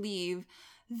meant to believe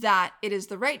that it is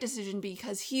the right decision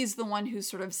because he's the one who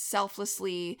sort of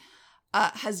selflessly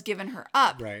has given her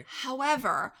up. Right.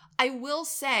 However, I will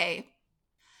say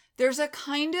there's a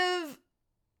kind of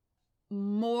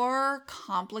more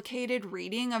complicated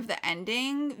reading of the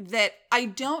ending that I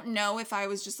don't know if I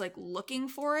was just like looking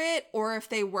for it or if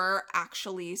they were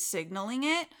actually signaling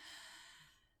it.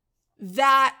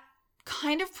 That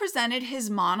kind of presented his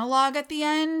monologue at the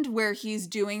end where he's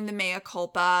doing the mea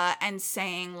culpa and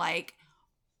saying like,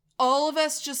 all of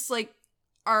us just like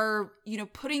are,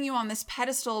 putting you on this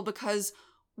pedestal because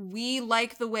we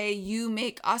like the way you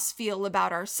make us feel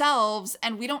about ourselves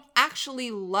and we don't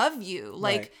actually love you.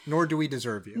 Like, right. Nor do we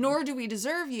deserve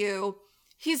you.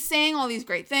 He's saying all these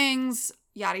great things,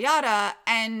 yada, yada.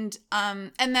 And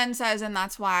then says, and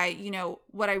that's why,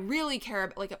 what I really care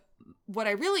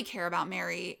about,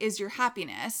 Mary, is your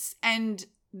happiness. And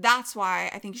that's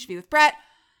why I think you should be with Brett.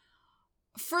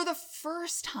 For the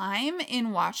first time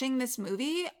in watching this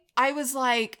movie, I was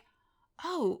like,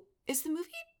 oh, is the movie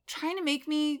trying to make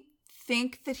me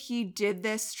think that he did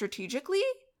this strategically?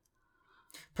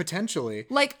 Potentially.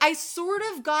 Like, I sort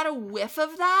of got a whiff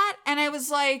of that, and I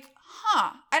was like,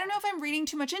 I don't know if I'm reading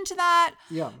too much into that.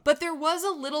 Yeah. But there was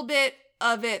a little bit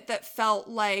of it that felt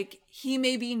like he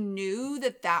maybe knew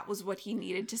that was what he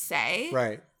needed to say.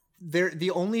 Right.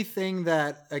 The only thing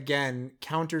that, again,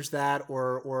 counters that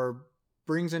or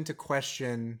brings into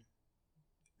question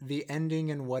the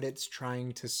ending and what it's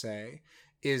trying to say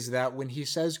is that when he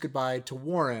says goodbye to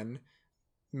Warren,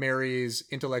 Mary's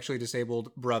intellectually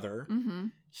disabled brother,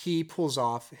 he pulls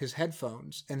off his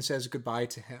headphones and says goodbye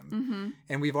to him.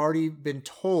 And we've already been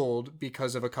told,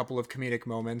 because of a couple of comedic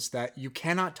moments, that you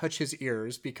cannot touch his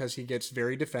ears because he gets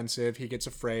very defensive, he gets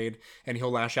afraid, and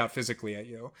he'll lash out physically at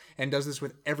you. And does this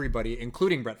with everybody,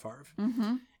 including Brett Favre.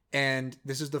 And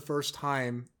this is the first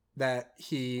time that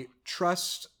he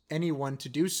trusts anyone to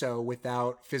do so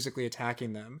without physically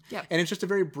attacking them. Yep. And it's just a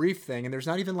very brief thing. And there's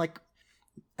not even like,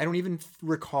 I don't even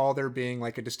recall there being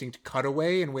like a distinct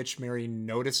cutaway in which Mary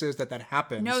notices that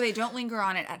happens. No, they don't linger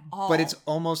on it at all. But it's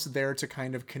almost there to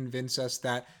kind of convince us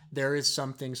that there is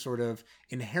something sort of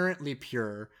inherently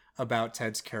pure about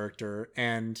Ted's character,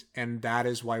 and that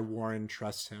is why Warren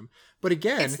trusts him. But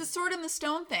again, it's the sword and the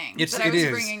stone thing that I was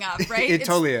bringing up, right? It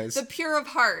totally is. The pure of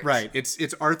heart. Right.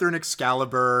 It's Arthur and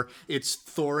Excalibur. It's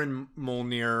Thor and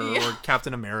Mjolnir, or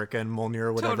Captain America and Mjolnir,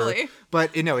 or whatever. Totally.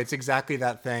 But it's exactly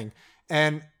that thing.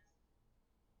 And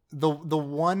the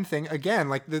one thing, again,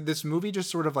 like this movie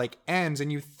just sort of like ends,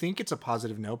 and you think it's a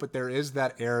positive note, but there is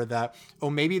that air that,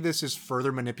 maybe this is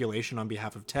further manipulation on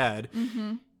behalf of Ted.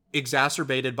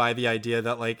 Exacerbated by the idea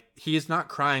that like he is not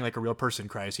crying like a real person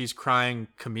cries. He's crying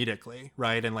comedically,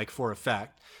 right? And like for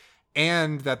effect.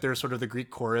 And that there's sort of the Greek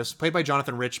chorus played by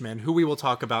Jonathan Richman, who we will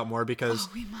talk about more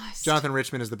because we must. Jonathan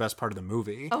Richman is the best part of the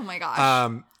movie. Oh my gosh.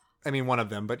 I mean, one of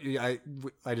them, but I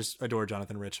just adore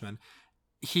Jonathan Richman.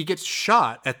 He gets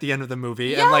shot at the end of the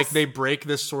movie, and like they break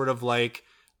this sort of like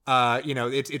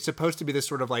it's supposed to be this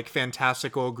sort of like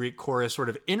fantastical Greek chorus sort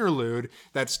of interlude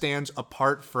that stands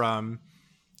apart from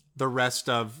the rest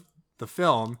of the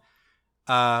film.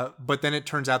 But then it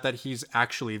turns out that he's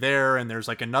actually there, and there's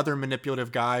like another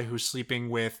manipulative guy who's sleeping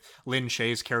with Lin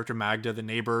Shaye's character Magda, the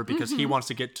neighbor, because he wants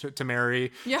to get to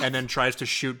Mary, and then tries to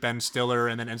shoot Ben Stiller,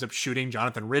 and then ends up shooting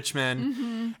Jonathan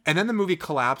Richman. And then the movie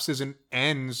collapses and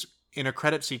ends in a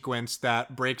credit sequence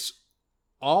that breaks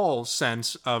all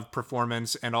sense of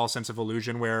performance and all sense of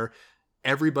illusion, where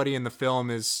everybody in the film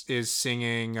is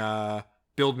singing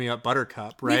Build Me Up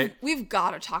Buttercup, right? We've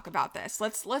got to talk about this.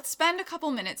 Let's spend a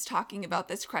couple minutes talking about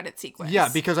this credit sequence. Yeah,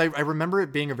 because I remember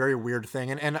it being a very weird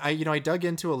thing. And I dug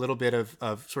into a little bit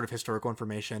of sort of historical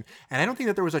information, and I don't think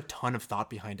that there was a ton of thought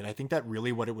behind it. I think that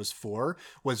really what it was for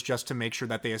was just to make sure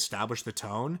that they established the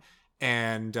tone.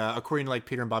 And according to like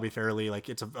Peter and Bobby Farrelly, like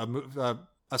it's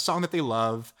a song that they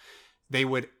love. They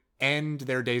would end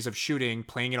their days of shooting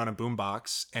playing it on a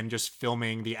boombox and just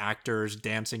filming the actors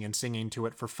dancing and singing to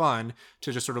it for fun,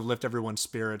 to just sort of lift everyone's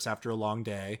spirits after a long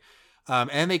day.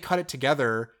 And they cut it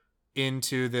together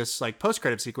into this like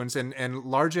post-credit sequence, and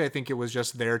largely I think it was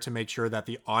just there to make sure that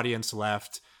the audience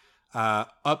left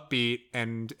upbeat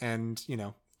and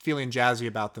feeling jazzy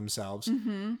about themselves.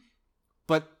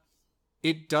 But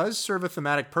it does serve a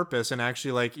thematic purpose, and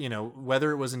actually, like,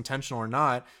 whether it was intentional or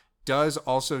not, does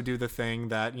also do the thing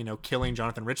that, killing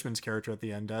Jonathan Richman's character at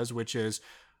the end does, which is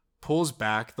pulls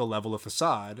back the level of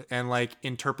facade and like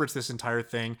interprets this entire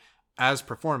thing as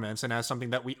performance and as something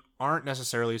that we aren't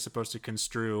necessarily supposed to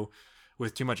construe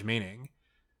with too much meaning.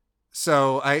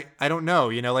 So I don't know,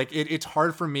 like it's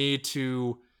hard for me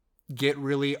to get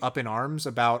really up in arms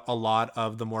about a lot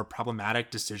of the more problematic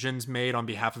decisions made on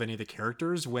behalf of any of the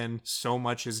characters when so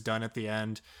much is done at the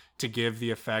end to give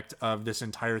the effect of this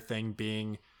entire thing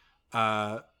being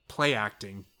play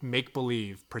acting, make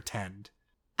believe, pretend.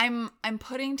 I'm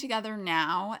putting together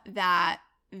now that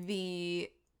the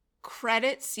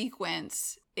credit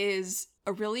sequence is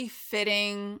a really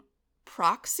fitting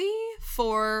proxy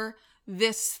for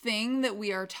this thing that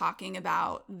we are talking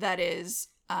about that is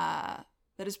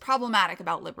problematic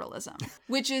about liberalism,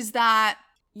 which is that,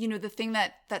 the thing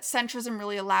that centrism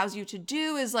really allows you to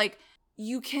do is like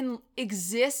you can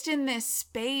exist in this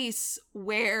space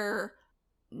where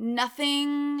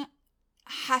nothing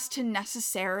has to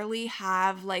necessarily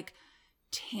have like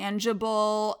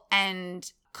tangible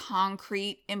and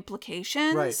concrete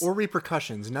implications. Right. Or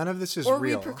repercussions. None of this is real. Or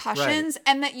repercussions. Right.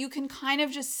 And that you can kind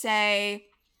of just say,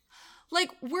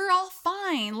 like, we're all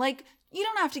fine. Like, you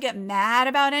don't have to get mad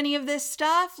about any of this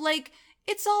stuff. Like,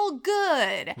 it's all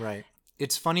good. Right.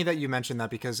 It's funny that you mentioned that,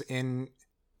 because in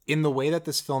the way that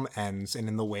this film ends, and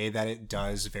in the way that it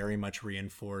does very much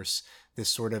reinforce this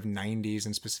sort of 90s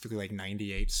and specifically like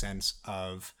 98 sense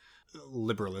of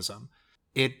liberalism,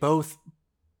 it both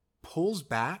pulls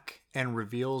back and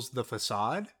reveals the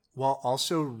facade while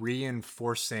also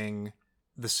reinforcing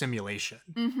the simulation.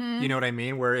 You know what I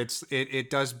mean? Where it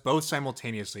does both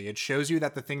simultaneously. It shows you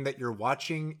that the thing that you're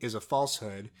watching is a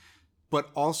falsehood, but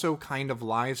also kind of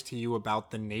lies to you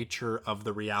about the nature of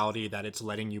the reality that it's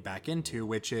letting you back into,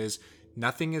 which is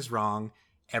nothing is wrong,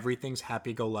 everything's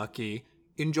happy-go-lucky,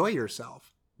 enjoy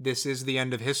yourself. This is the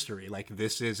end of history. Like,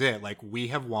 this is it. Like, we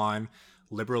have won.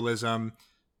 Liberalism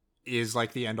is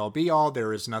like the end-all be-all.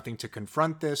 There is nothing to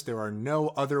confront this. There are no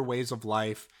other ways of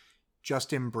life.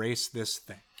 Just embrace this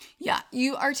thing. Yeah,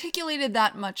 you articulated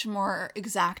that much more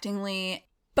exactingly.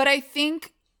 But I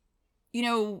think,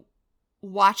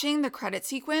 watching the credit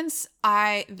sequence,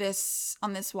 on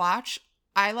this watch,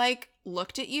 I like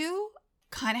looked at you,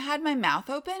 kind of had my mouth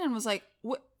open and was like,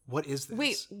 what is this?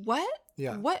 Wait, what?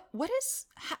 Yeah. What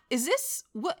is this?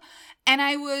 What? And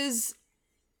I was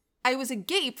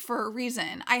agape for a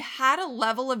reason. I had a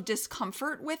level of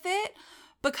discomfort with it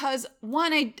because,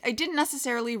 one, I didn't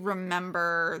necessarily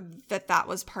remember that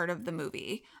was part of the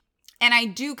movie. And I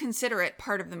do consider it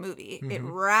part of the movie. It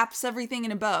wraps everything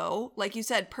in a bow. Like you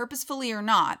said, purposefully or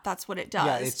not, that's what it does.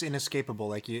 Yeah, it's inescapable.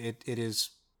 Like it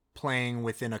is playing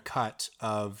within a cut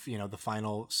of, the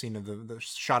final scene of the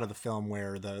shot of the film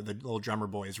where the little drummer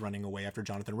boy is running away after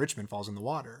Jonathan Richman falls in the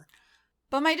water.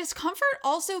 But my discomfort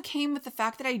also came with the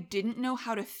fact that I didn't know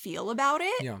how to feel about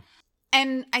it. Yeah.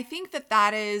 And I think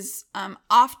that is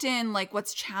often like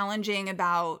what's challenging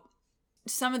about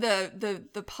some of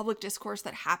the public discourse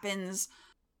that happens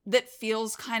that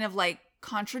feels kind of like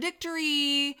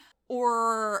contradictory,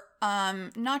 or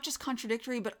not just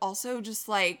contradictory, but also just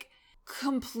like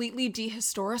completely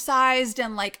dehistoricized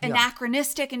and like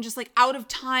anachronistic and just like out of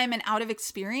time and out of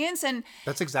experience. And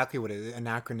that's exactly what it is.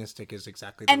 Anachronistic is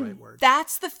exactly the right word.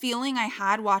 That's the feeling I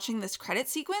had watching this credit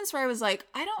sequence, where I was like,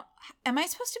 am I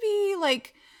supposed to be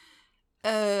like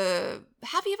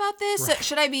happy about this? Right.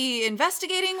 Should I be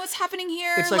investigating what's happening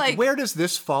here? It's like, where does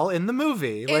this fall in the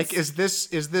movie? Like, is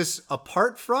this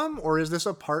apart from, or is this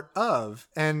a part of?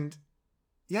 And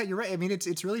yeah, you're right. I mean,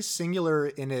 it's really singular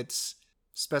in its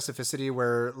specificity,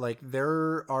 where like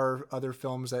there are other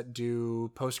films that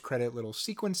do post-credit little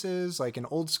sequences. Like in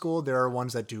Old School, there are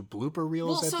ones that do blooper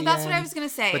reels at the end. So that's what I was going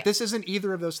to say. But this isn't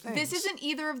either of those things. This isn't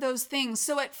either of those things.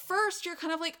 So at first you're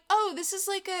kind of like, oh, this is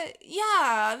like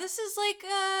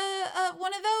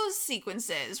one of those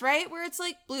sequences, right? Where it's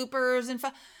like bloopers and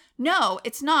no,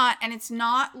 it's not. And it's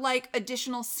not like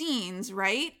additional scenes,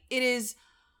 right? It is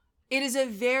a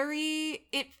very,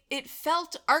 it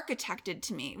felt architected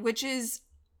to me, which is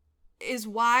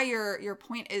why your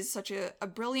point is such a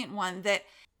brilliant one, that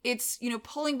it's,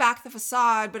 pulling back the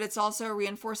facade, but it's also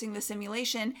reinforcing the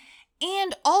simulation,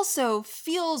 and also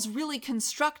feels really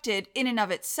constructed in and of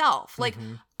itself. Like,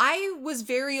 I was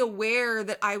very aware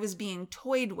that I was being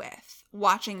toyed with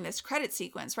watching this credit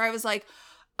sequence, where I was like,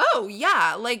 oh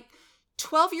yeah, like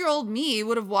 12-year-old me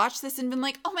would have watched this and been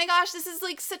like, oh my gosh, this is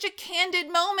like such a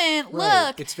candid moment. Right.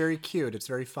 Look. It's very cute. It's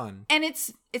very fun. And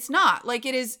it's not. Like,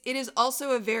 it is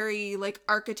also a very like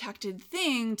architected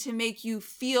thing to make you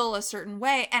feel a certain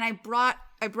way. And I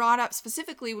brought up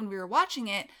specifically when we were watching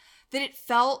it that it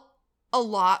felt a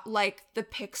lot like the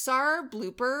Pixar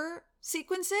blooper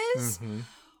sequences.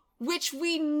 Which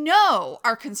we know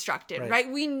are constructed,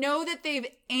 right? We know that they've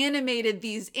animated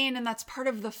these in, and that's part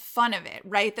of the fun of it,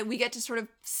 right? That we get to sort of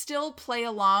still play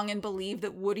along and believe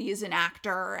that Woody is an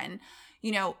actor, and,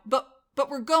 but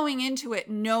we're going into it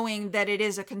knowing that it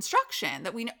is a construction,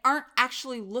 that we aren't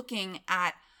actually looking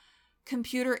at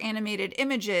computer animated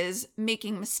images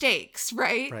making mistakes,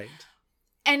 right? Right.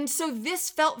 And so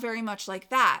this felt very much like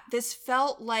that. This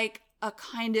felt like a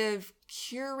kind of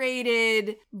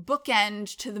curated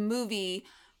bookend to the movie,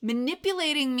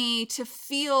 manipulating me to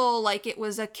feel like it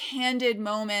was a candid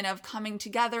moment of coming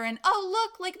together and, oh,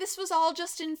 look, like this was all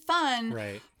just in fun.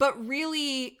 Right. But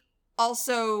really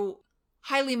also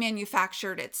highly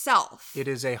manufactured itself. It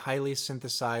is a highly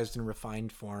synthesized and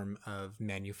refined form of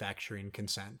manufacturing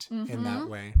consent in that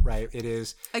way, right? It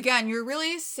is. Again, you're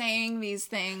really saying these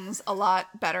things a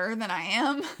lot better than I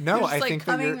am. No, you're just, I like, think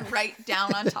coming that right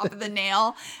down on top of the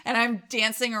nail, and I'm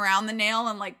dancing around the nail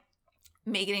and like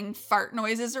making fart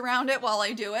noises around it while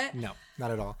I do it. No,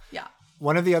 not at all. Yeah.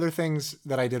 One of the other things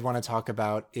that I did want to talk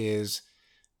about is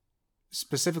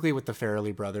specifically with the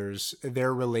Farrelly brothers,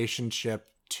 their relationship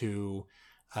to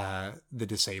the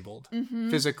disabled,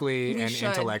 physically and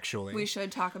intellectually. We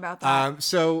should talk about that.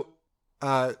 So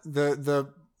the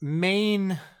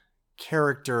main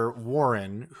character,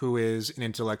 Warren, who is an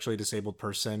intellectually disabled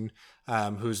person,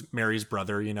 who's Mary's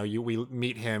brother, we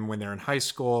meet him when they're in high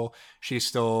school. She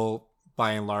still,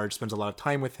 by and large, spends a lot of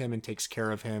time with him and takes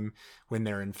care of him when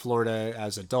they're in Florida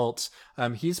as adults.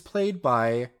 He's played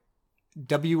by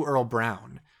W. Earl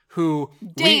Brown, who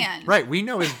we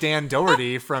know as Dan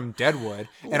Doherty from Deadwood.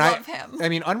 And Love him. I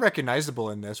mean, unrecognizable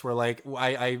in this, where like,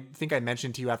 I think I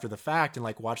mentioned to you after the fact and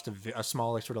like watched a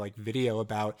small like, sort of like video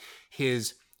about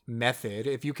his method.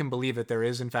 If you can believe it, there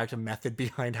is in fact a method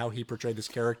behind how he portrayed this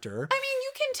character. I mean,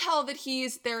 you can tell that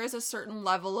there is a certain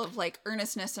level of like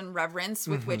earnestness and reverence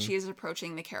with which he is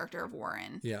approaching the character of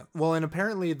Warren. Yeah. Well, and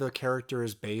apparently the character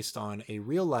is based on a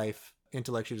real life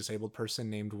intellectually disabled person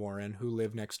named Warren who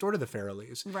lived next door to the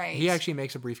Farrellys. Right. He actually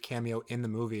makes a brief cameo in the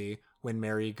movie when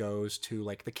Mary goes to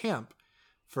like the camp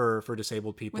for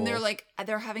disabled people. When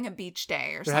they're having a beach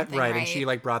day or something, right? And she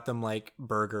like brought them like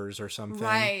burgers or something.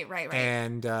 Right.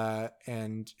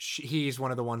 And he's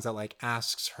one of the ones that like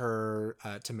asks her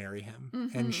to marry him.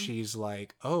 And she's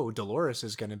like, oh, Dolores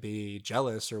is going to be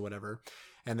jealous or whatever.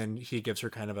 And then he gives her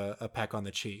kind of a peck on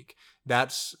the cheek.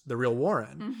 That's the real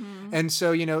Warren. And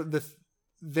so,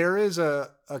 there is a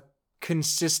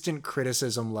consistent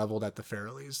criticism leveled at the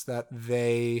Farrellys that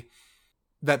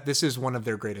this is one of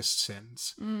their greatest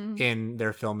sins in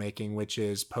their filmmaking, which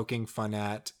is poking fun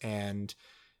at and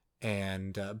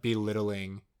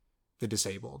belittling the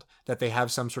disabled, that they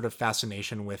have some sort of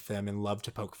fascination with them and love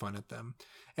to poke fun at them.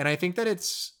 And I think that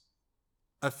it's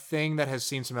a thing that has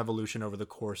seen some evolution over the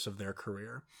course of their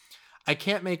career. I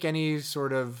can't make any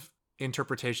sort of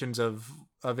interpretations of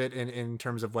it in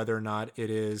terms of whether or not it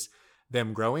is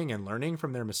them growing and learning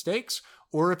from their mistakes,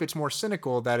 or if it's more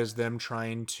cynical, that is them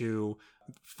trying to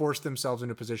force themselves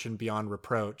into a position beyond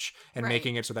reproach and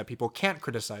making it so that people can't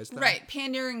criticize them. Right,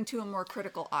 pandering to a more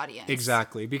critical audience.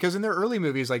 Exactly, because in their early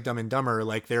movies like Dumb and Dumber,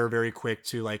 like they're very quick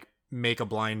to like make a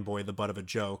blind boy the butt of a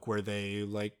joke, where they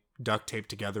like duct tape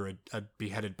together a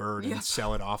beheaded bird and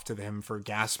sell it off to them for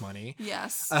gas money.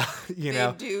 Yes.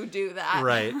 They do that.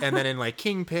 Right. And then in like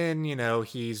Kingpin,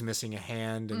 he's missing a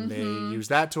hand and they use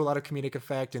that to a lot of comedic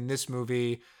effect. In this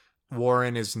movie,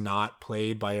 Warren is not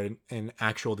played by an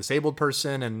actual disabled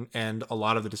person, and a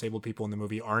lot of the disabled people in the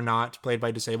movie are not played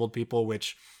by disabled people,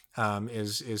 which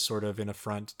is sort of an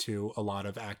affront to a lot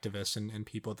of activists and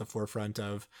people at the forefront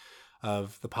of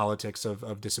the politics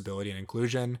of disability and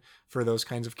inclusion for those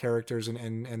kinds of characters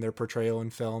and their portrayal in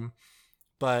film.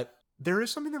 But there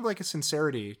is something of like a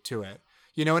sincerity to it,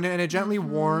 and it gently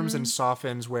warms and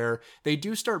softens, where they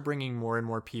do start bringing more and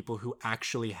more people who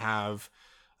actually have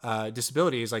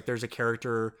disabilities. Like there's a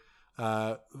character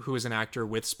who is an actor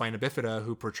with spina bifida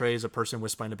who portrays a person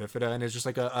with spina bifida and is just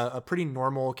like a pretty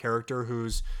normal character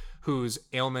whose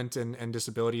ailment and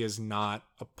disability is not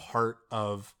a part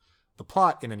of the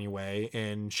plot in any way.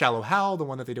 In Shallow Hal, the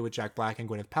one that they did with Jack Black and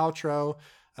Gwyneth Paltrow,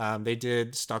 they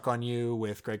did Stuck on You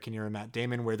with Greg Kinnear and Matt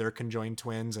Damon, where they're conjoined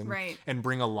twins and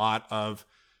bring a lot of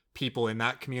people in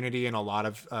that community and a lot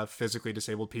of physically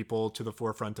disabled people to the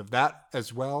forefront of that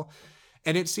as well.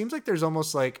 And it seems like there's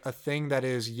almost like a thing that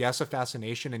is, yes, a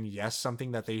fascination, and yes,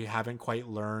 something that they haven't quite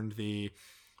learned the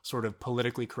sort of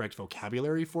politically correct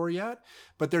vocabulary for yet.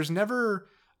 But there's never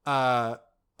a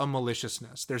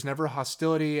maliciousness. There's never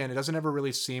hostility, and it doesn't ever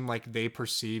really seem like they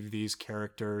perceive these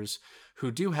characters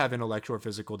who do have intellectual or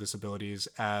physical disabilities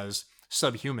as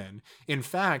subhuman. In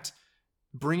fact,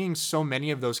 bringing so many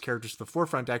of those characters to the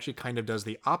forefront actually kind of does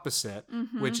the opposite,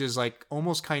 which is like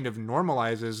almost kind of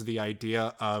normalizes the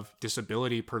idea of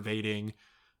disability pervading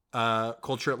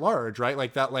culture at large, right?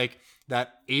 Like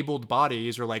that abled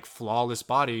bodies or like flawless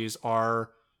bodies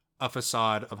are a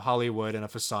facade of Hollywood and a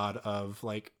facade of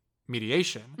like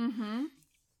mediation.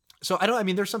 So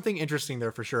there's something interesting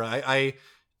there for sure. I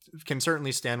can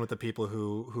certainly stand with the people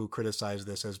who criticize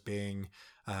this as being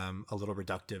a little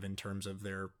reductive in terms of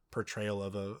their portrayal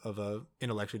of a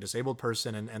intellectually disabled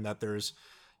person, and that there's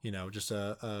just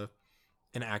an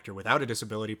actor without a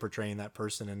disability portraying that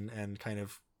person and kind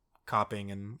of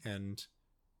copying and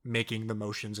making the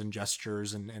motions and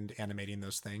gestures and animating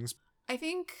those things. I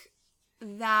think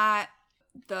that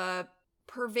the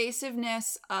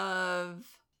pervasiveness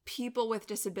of people with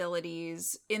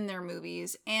disabilities in their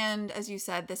movies, and as you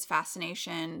said, this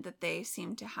fascination that they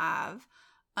seem to have,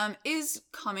 is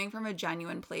coming from a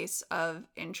genuine place of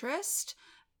interest.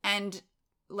 And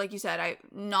like you said,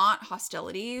 not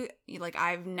hostility. Like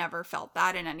I've never felt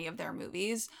that in any of their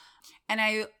movies. And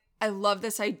I love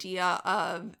this idea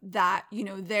of that,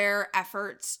 their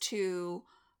efforts to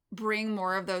bring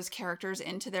more of those characters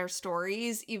into their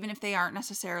stories, even if they aren't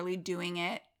necessarily doing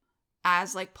it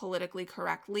as like politically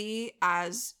correctly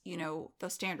as, the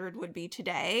standard would be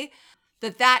today.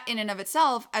 That in and of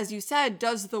itself, as you said,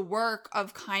 does the work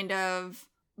of kind of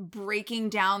breaking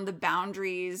down the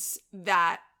boundaries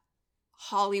that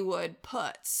Hollywood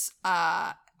puts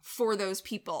for those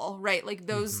people, right? Like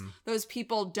those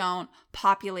people don't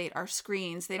populate our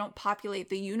screens. They don't populate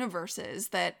the universes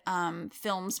that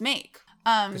films make.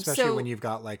 Especially when you've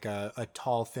got like a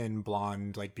tall, thin,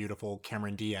 blonde, like beautiful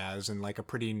Cameron Diaz and like a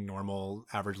pretty normal,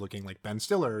 average looking like Ben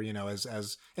Stiller,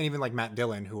 as and even like Matt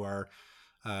Dillon, who are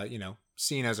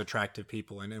seen as attractive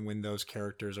people, and when those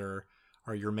characters are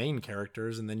your main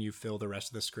characters, and then you fill the rest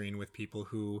of the screen with people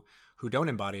who don't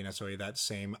embody necessarily that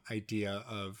same idea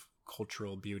of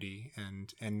cultural beauty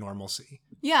and normalcy.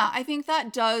 Yeah, I think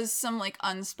that does some like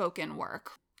unspoken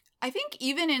work. I think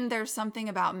even in There's Something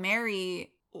About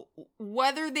Mary,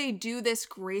 whether they do this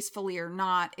gracefully or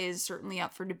not is certainly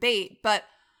up for debate, but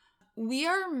we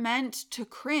are meant to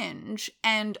cringe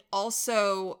and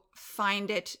also find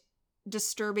it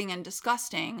disturbing and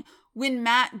disgusting when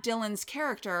Matt Dillon's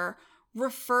character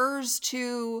refers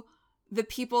to the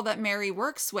people that Mary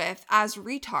works with as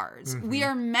retards. We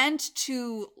are meant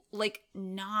to like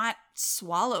not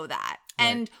swallow that. Right.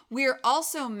 And we're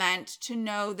also meant to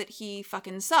know that he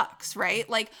fucking sucks, right?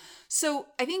 Like, so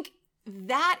I think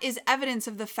that is evidence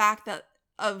of the fact that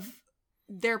of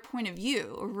their point of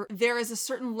view. There is a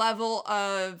certain level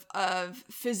of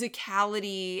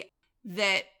physicality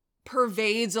that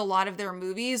pervades a lot of their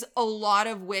movies, a lot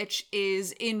of which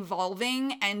is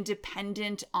involving and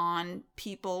dependent on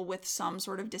people with some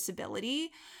sort of disability.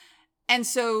 And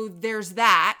so there's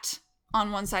that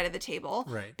on one side of the table.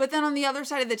 Right. But then on the other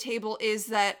side of the table is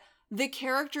that the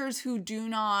characters who do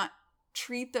not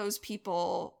treat those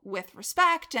people with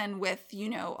respect and with,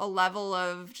 a level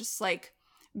of just like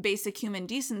basic human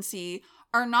decency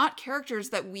are not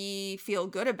characters that we feel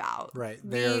good about. Right.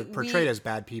 They're portrayed as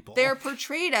bad people. They're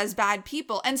portrayed as bad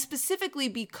people. And specifically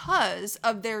because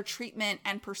of their treatment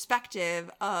and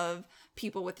perspective of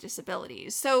people with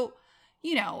disabilities. So,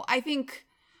 you know, I think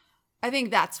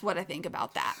that's what I think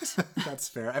about that. That's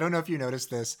fair. I don't know if you noticed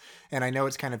this, and I know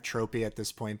it's kind of tropey at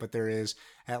this point, but there is,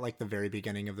 at like the very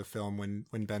beginning of the film,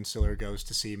 when Ben Stiller goes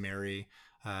to see Mary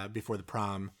before the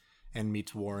prom and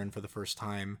meets Warren for the first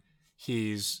time,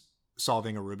 he's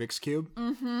solving a Rubik's Cube,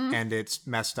 and it's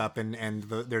messed up, and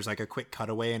there's like a quick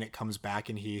cutaway, and it comes back,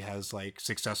 and he has like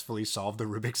successfully solved the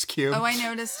Rubik's Cube. Oh, I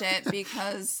noticed it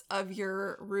because of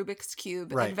your Rubik's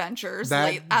Cube Right. adventures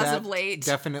That of late.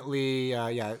 Definitely,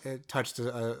 it touched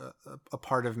a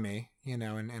part of me, you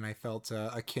know, and I felt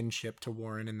a kinship to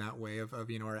Warren in that way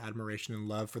of you know, our admiration and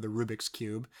love for the Rubik's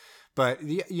Cube. But,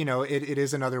 you know, it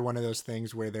is another one of those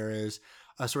things where there is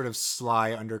a sort of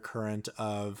sly undercurrent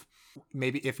of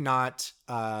maybe, if not,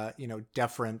 you know,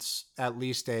 deference, at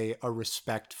least a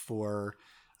respect for,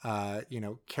 you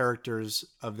know, characters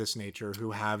of this nature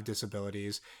who have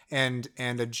disabilities, and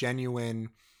a genuine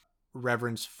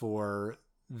reverence for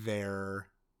their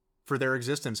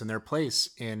existence and their place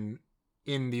in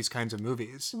these kinds of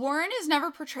movies. Warren is never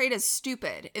portrayed as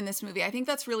stupid in this movie. I think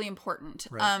that's really important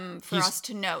for us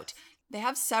to note. They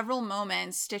have several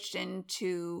moments stitched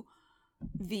into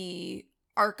the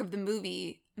arc of the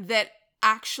movie that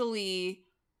actually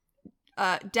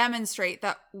demonstrate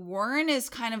that Warren is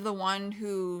kind of the one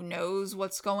who knows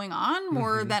what's going on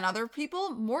more than other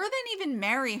people, more than even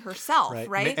Mary herself,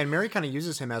 right? And Mary kind of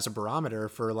uses him as a barometer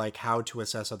for like how to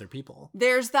assess other people.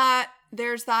 There's that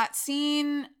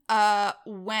scene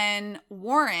when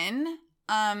Warren,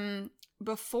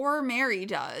 before Mary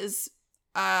does,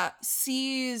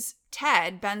 sees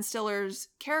Ted, Ben Stiller's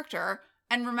character,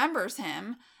 and remembers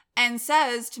him and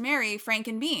says to Mary, Frank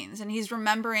and beans. And he's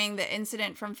remembering the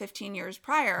incident from 15 years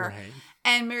prior. Right.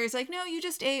 And Mary's like, no, you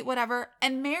just ate, whatever.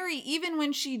 And Mary, even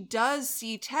when she does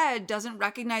see Ted, doesn't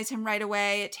recognize him right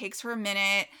away. It takes her a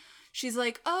minute. She's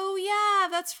like, oh, yeah,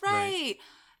 that's right.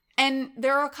 And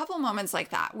there are a couple moments like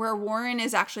that where Warren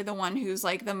is actually the one who's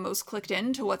like the most clicked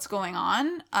into what's going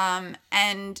on.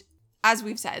 And as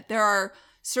we've said, there are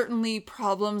certainly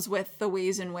problems with the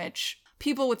ways in which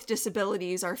people with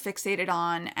disabilities are fixated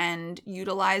on and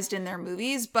utilized in their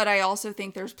movies. But I also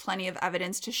think there's plenty of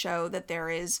evidence to show that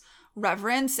there is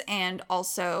reverence and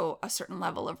also a certain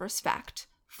level of respect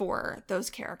for those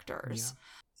characters.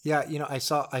 Yeah, you know, I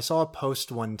saw a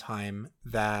post one time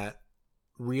that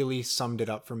really summed it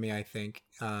up for me, I think.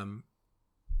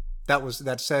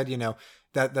 That said, you know,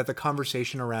 that the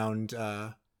conversation around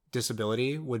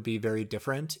disability would be very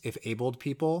different if abled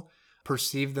people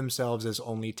perceive themselves as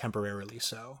only temporarily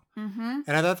so. And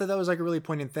I thought that was like a really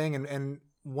poignant thing. And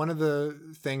one of the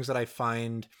things that I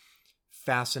find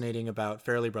fascinating about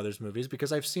Farrelly Brothers movies,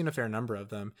 because I've seen a fair number of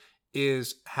them,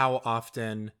 is how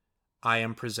often I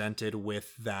am presented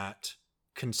with that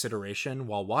consideration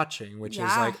while watching, which is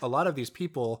like a lot of these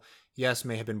people, yes,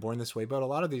 may have been born this way, but a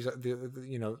lot of these,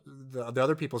 the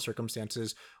other people's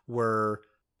circumstances were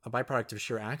a byproduct of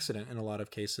sheer accident in a lot of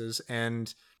cases.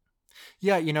 And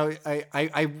yeah, you know,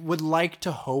 I would like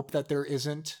to hope that there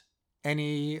isn't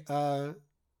any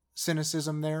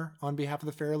cynicism there on behalf of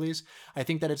the Farrellys. I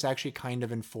think that it's actually kind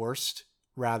of enforced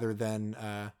rather than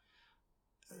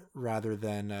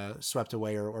swept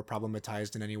away or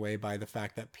problematized in any way by the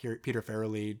fact that Peter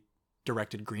Farrelly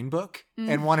directed Green Book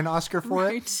and won an Oscar for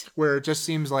it, where it just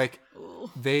seems like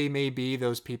they may be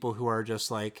those people who are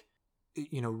just like,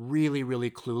 you know, really,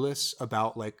 really clueless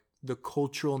about like the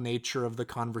cultural nature of the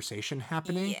conversation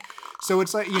happening. Yeah. So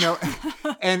it's like, you know,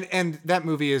 and that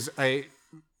movie is, I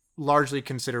largely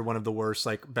consider one of the worst,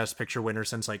 like, Best Picture winners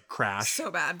since like Crash. So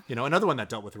bad. You know, another one that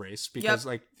dealt with race because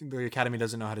like the Academy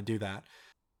doesn't know how to do that.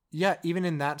 Yeah, even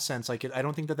in that sense, like, I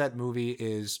don't think that movie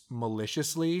is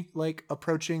maliciously like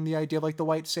approaching the idea of like the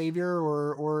white savior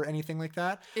or anything like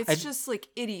that. It's just like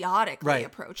idiotically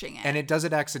approaching it. And it does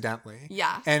it accidentally.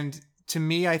 Yeah. And to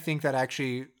me, I think that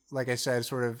actually, like I said,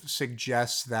 sort of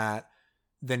suggests that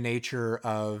the nature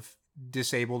of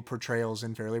disabled portrayals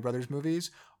in Farrelly Brothers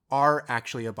movies are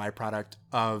actually a byproduct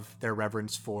of their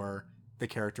reverence for the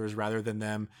characters rather than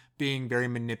them being very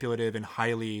manipulative and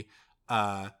highly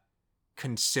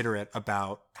considerate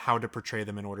about how to portray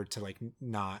them in order to like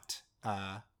not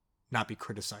be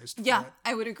criticized for it.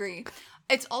 I would agree.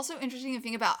 It's also interesting to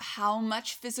think about how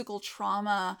much physical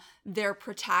trauma their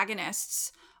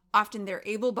protagonists, often their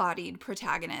able-bodied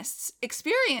protagonists,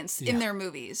 experience in their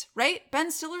movies, right?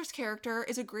 Ben Stiller's character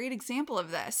is a great example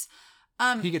of this.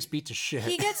 He gets beat to shit.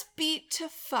 He gets beat to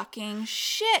fucking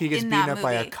shit. He gets beaten up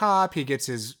by a cop. He gets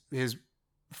his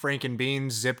Frank and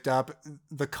Beans zipped up.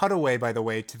 The cutaway, by the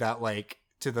way, to that like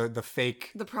the fake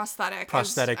The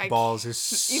prosthetic balls is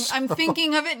so... I'm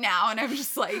thinking of it now, and I'm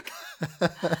just like,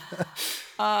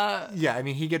 yeah. I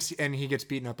mean, he gets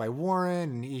beaten up by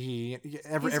Warren, and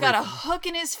he's got a hook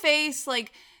in his face.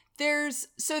 Like, there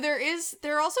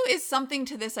also is something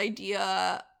to this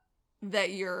idea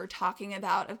that you're talking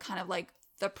about of kind of like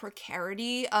the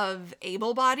precarity of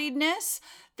able-bodiedness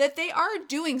that they are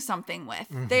doing something with.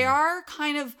 Mm-hmm. They are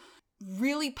kind of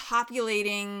really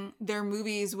populating their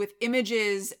movies with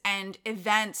images and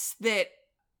events that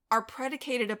are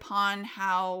predicated upon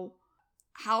how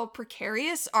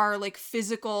precarious our like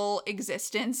physical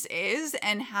existence is,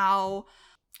 and how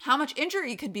much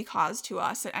injury could be caused to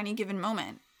us at any given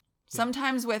moment. Yeah.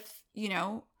 Sometimes with,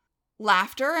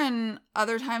 laughter, and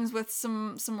other times with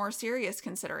some more serious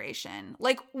consideration.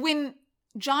 Like when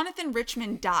Jonathan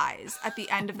Richman dies at the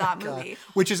end of that movie.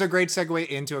 Which is a great segue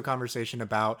into a conversation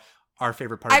about our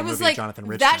favorite part of the movie, Jonathan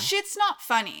Richman. That shit's not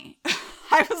funny.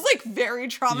 I was like very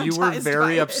traumatized. You were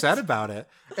very upset about it.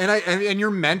 And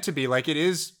you're meant to be. Like, it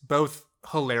is both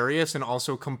hilarious and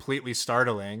also completely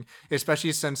startling,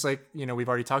 especially since, like, we've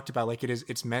already talked about, like,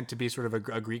 it's meant to be sort of a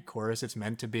Greek chorus. It's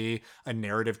meant to be a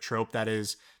narrative trope that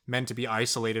is meant to be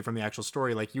isolated from the actual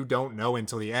story. Like, you don't know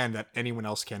until the end that anyone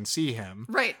else can see him.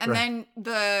 Right. And then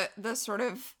the sort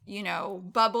of,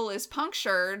 bubble is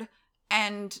punctured,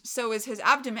 and so is his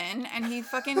abdomen, and he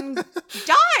fucking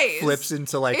dies. Flips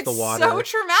into like the water. So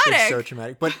traumatic. It's so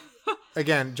traumatic. But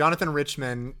again, Jonathan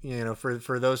Richman,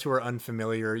 for those who are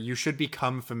unfamiliar, you should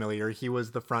become familiar. He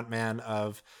was the frontman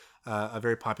of a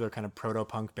very popular kind of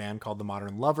proto-punk band called the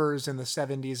Modern Lovers in the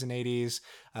 70s and 80s,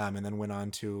 and then went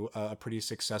on to a pretty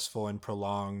successful and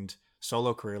prolonged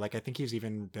solo career. Like, I think he's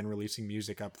even been releasing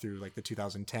music up through like the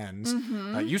 2010s.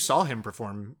 Mm-hmm. You saw him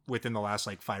perform within the last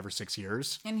like 5 or 6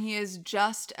 years. And he is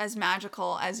just as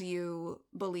magical as you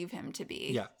believe him to be.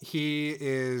 Yeah, he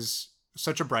is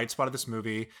such a bright spot of this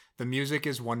movie. The music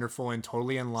is wonderful and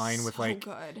totally in line with like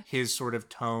his sort of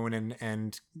tone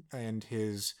and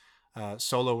his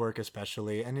solo work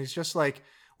especially. And he's just like,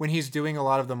 when he's doing a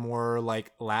lot of the more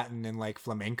like Latin and like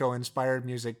flamenco inspired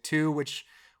music too, which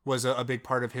was a big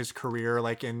part of his career,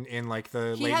 like in like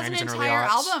the late 90s and early aughts. He has an entire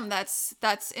album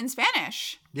that's in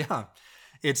Spanish. Yeah.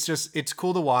 It's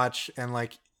cool to watch, and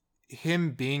like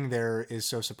him being there is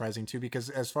so surprising too, because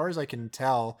as far as I can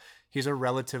tell, he's a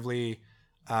relatively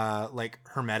like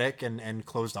hermetic and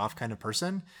closed off kind of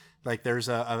person. Like there's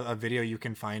a video you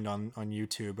can find on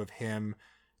YouTube of him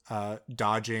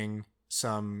dodging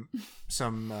some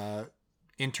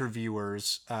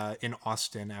interviewers in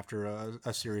Austin after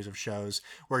a series of shows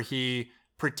where he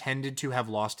pretended to have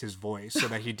lost his voice so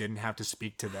that he didn't have to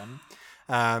speak to them.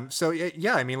 So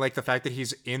yeah, I mean, like the fact that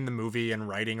he's in the movie and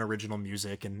writing original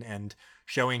music and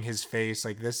showing his face,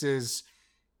 like this is,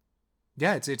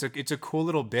 yeah, it's a cool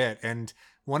little bit. And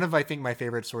one of, I think, my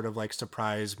favorite sort of like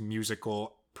surprise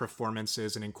musical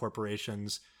performances and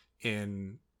incorporations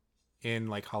in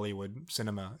like Hollywood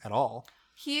cinema at all.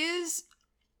 He is,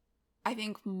 I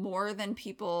think, more than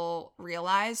people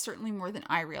realize, certainly more than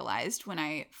I realized when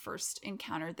I first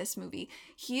encountered this movie.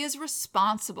 He is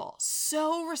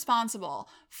so responsible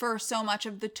for so much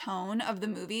of the tone of the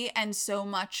movie and so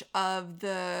much of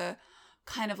the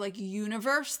kind of like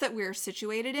universe that we're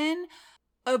situated in.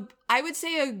 I would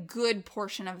say a good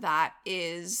portion of that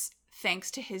is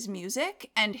thanks to his music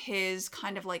and his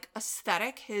kind of like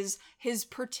aesthetic, his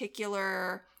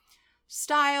particular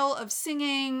style of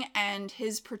singing and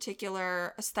his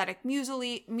particular aesthetic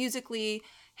musically,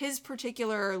 his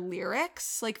particular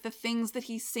lyrics, like the things that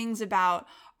he sings about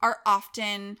are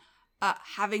often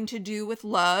having to do with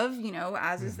love,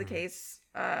 as is the case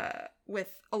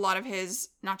with a lot of his,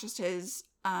 not just his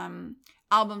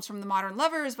albums from the Modern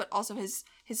Lovers, but also his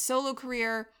solo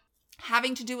career,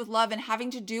 having to do with love and having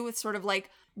to do with sort of like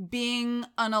being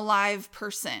an alive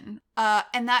person.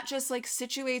 And that just like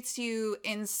situates you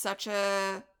in such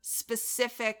a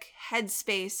specific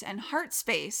headspace and heart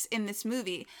space in this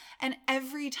movie. And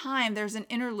every time there's an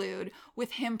interlude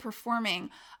with him performing,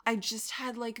 I just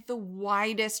had like the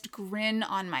widest grin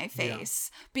on my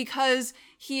face because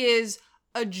he is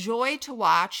a joy to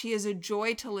watch. He is a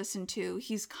joy to listen to.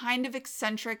 He's kind of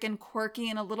eccentric and quirky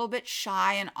and a little bit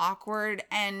shy and awkward,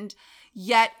 and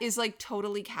yet is like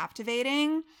totally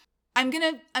captivating. I'm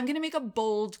gonna make a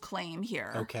bold claim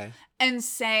here. Okay. And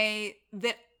say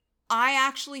that I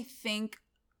actually think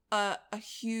a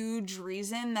huge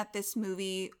reason that this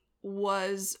movie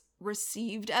was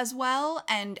received as well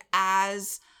and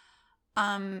as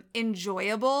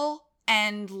enjoyable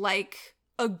and like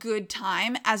a good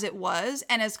time as it was,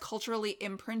 and as culturally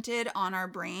imprinted on our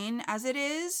brain as it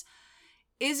is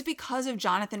is because of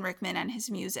Jonathan Rickman and his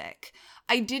music.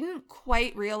 I didn't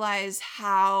quite realize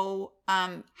how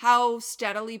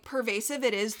steadily pervasive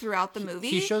it is throughout the movie.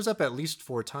 He shows up at least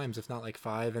 4 times, if not like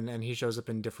 5, and he shows up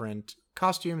in different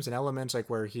costumes and elements, like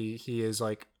where he is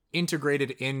like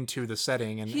integrated into the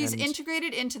setting, and he's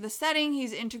integrated into the setting,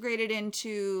 he's integrated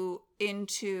into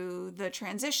the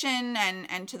transition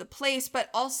and to the place, but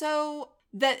also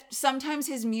that sometimes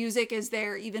his music is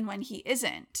there even when he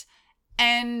isn't.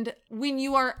 And when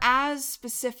you are as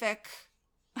specific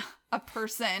a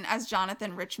person as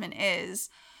Jonathan Richman is,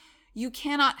 you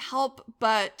cannot help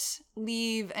but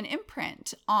leave an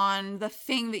imprint on the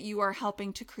thing that you are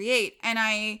helping to create. And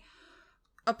I,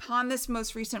 upon this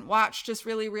most recent watch, just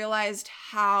really realized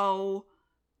how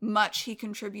much he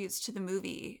contributes to the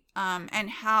movie, and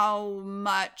how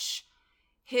much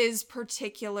his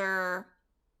particular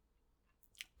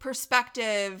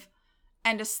perspective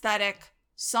and aesthetic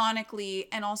sonically,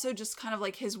 and also just kind of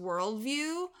like his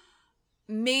worldview,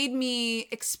 made me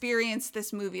experience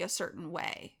this movie a certain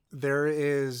way. There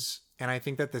is, and I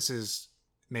think that this is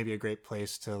maybe a great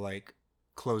place to like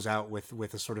close out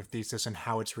with a sort of thesis and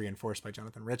how it's reinforced by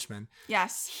Jonathan Richman.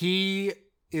 Yes. He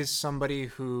is somebody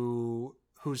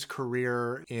whose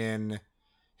career in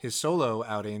his solo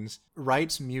outings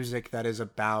writes music that is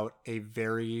about a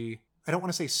very, I don't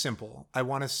want to say simple, I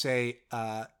want to say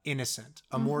innocent,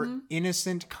 a more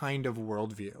innocent kind of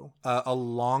worldview, a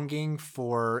longing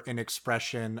for an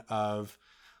expression of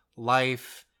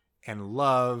life and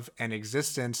love and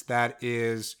existence that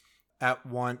is at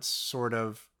once sort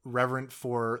of reverent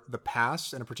for the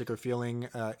past and a particular feeling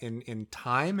in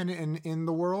time and in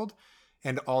the world,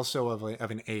 and also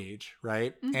of an age,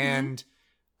 right? And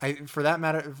for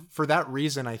that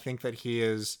reason, I think that he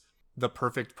is the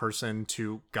perfect person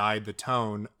to guide the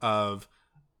tone of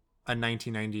a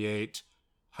 1998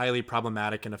 highly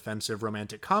problematic and offensive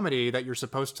romantic comedy that you're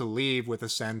supposed to leave with a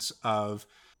sense of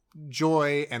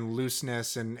joy and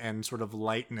looseness and sort of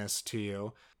lightness to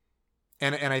you.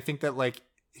 And I think that like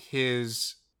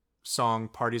his song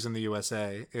Parties in the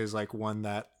USA is like one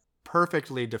that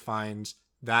perfectly defines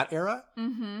that era,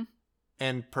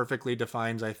 and perfectly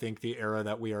defines, I think, the era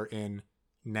that we are in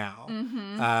now.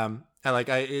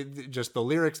 Just the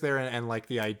lyrics there, and like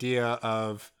the idea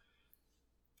of,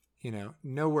 you know,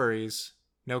 no worries,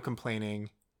 no complaining,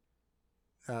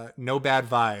 no bad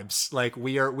vibes. Like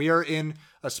we are in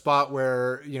a spot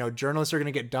where, you know, journalists are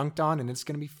going to get dunked on, and it's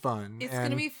going to be fun. It's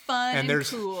going to be fun and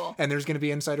cool. And there's going to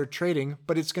be insider trading,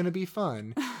 but it's going to be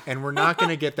fun. And we're not going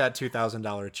to get that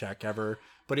 $2,000 check ever,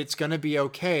 but it's going to be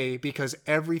okay because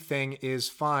everything is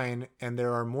fine, and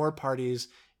there are more parties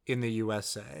in the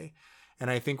USA. And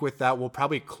I think with that, we'll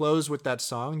probably close with that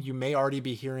song. You may already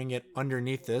be hearing it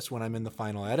underneath this when I'm in the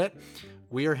final edit.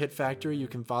 We are Hit Factory. You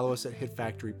can follow us at Hit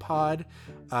Factory Pod.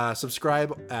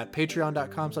 Subscribe at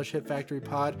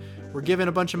patreon.com/HitFactoryPod. We're giving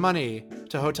a bunch of money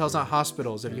to Hotels Not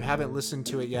Hospitals. If you haven't listened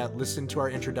to it yet, listen to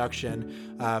our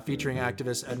introduction featuring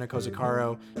activist Edna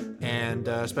Kozacaro. And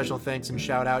special thanks and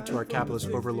shout out to our capitalist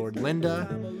overlord, Linda.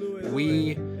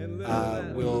 We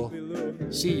will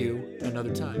see you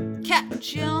another time.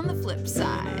 Catch you on the flip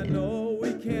side. No,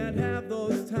 we can't have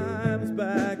those times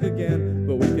back again,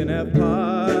 but we can have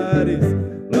parties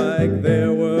like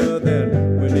there were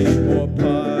then. We need more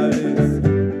parties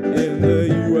in the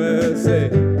USA.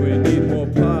 We need more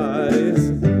parties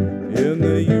in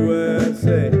the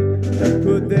USA.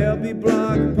 Could there be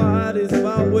block parties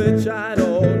about which I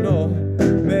don't know?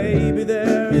 Maybe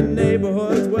they're in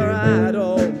neighborhoods where I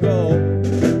don't go.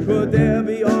 Could there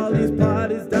be all these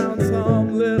parties down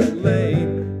some little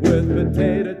lane with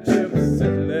potato chips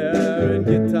sitting there and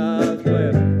guitars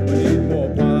playing? We need more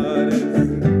parties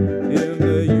in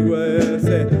the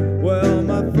USA. Well,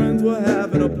 my friends were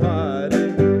having a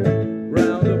party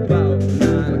round about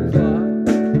 9 o'clock.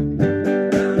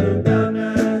 Round about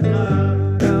 9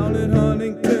 o'clock. Down in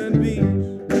Huntington Beach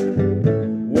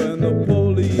when the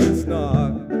police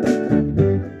knocked.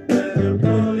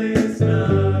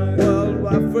 Well,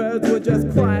 my friends were just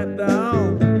quiet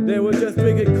down. They were just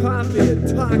drinking coffee and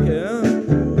talking.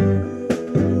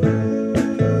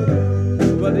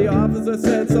 But the officer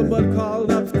said someone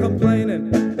called up's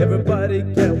complaining. Everybody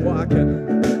get walking.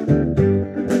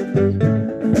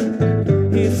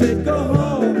 He said, go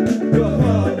home, go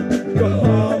home, go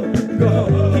home, go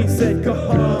home. He said, go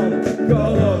home, go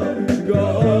home,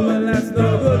 go home. And that's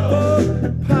no good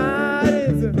for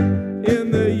parties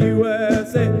in the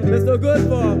USA. That's no good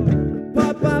for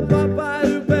pop, pop, pop.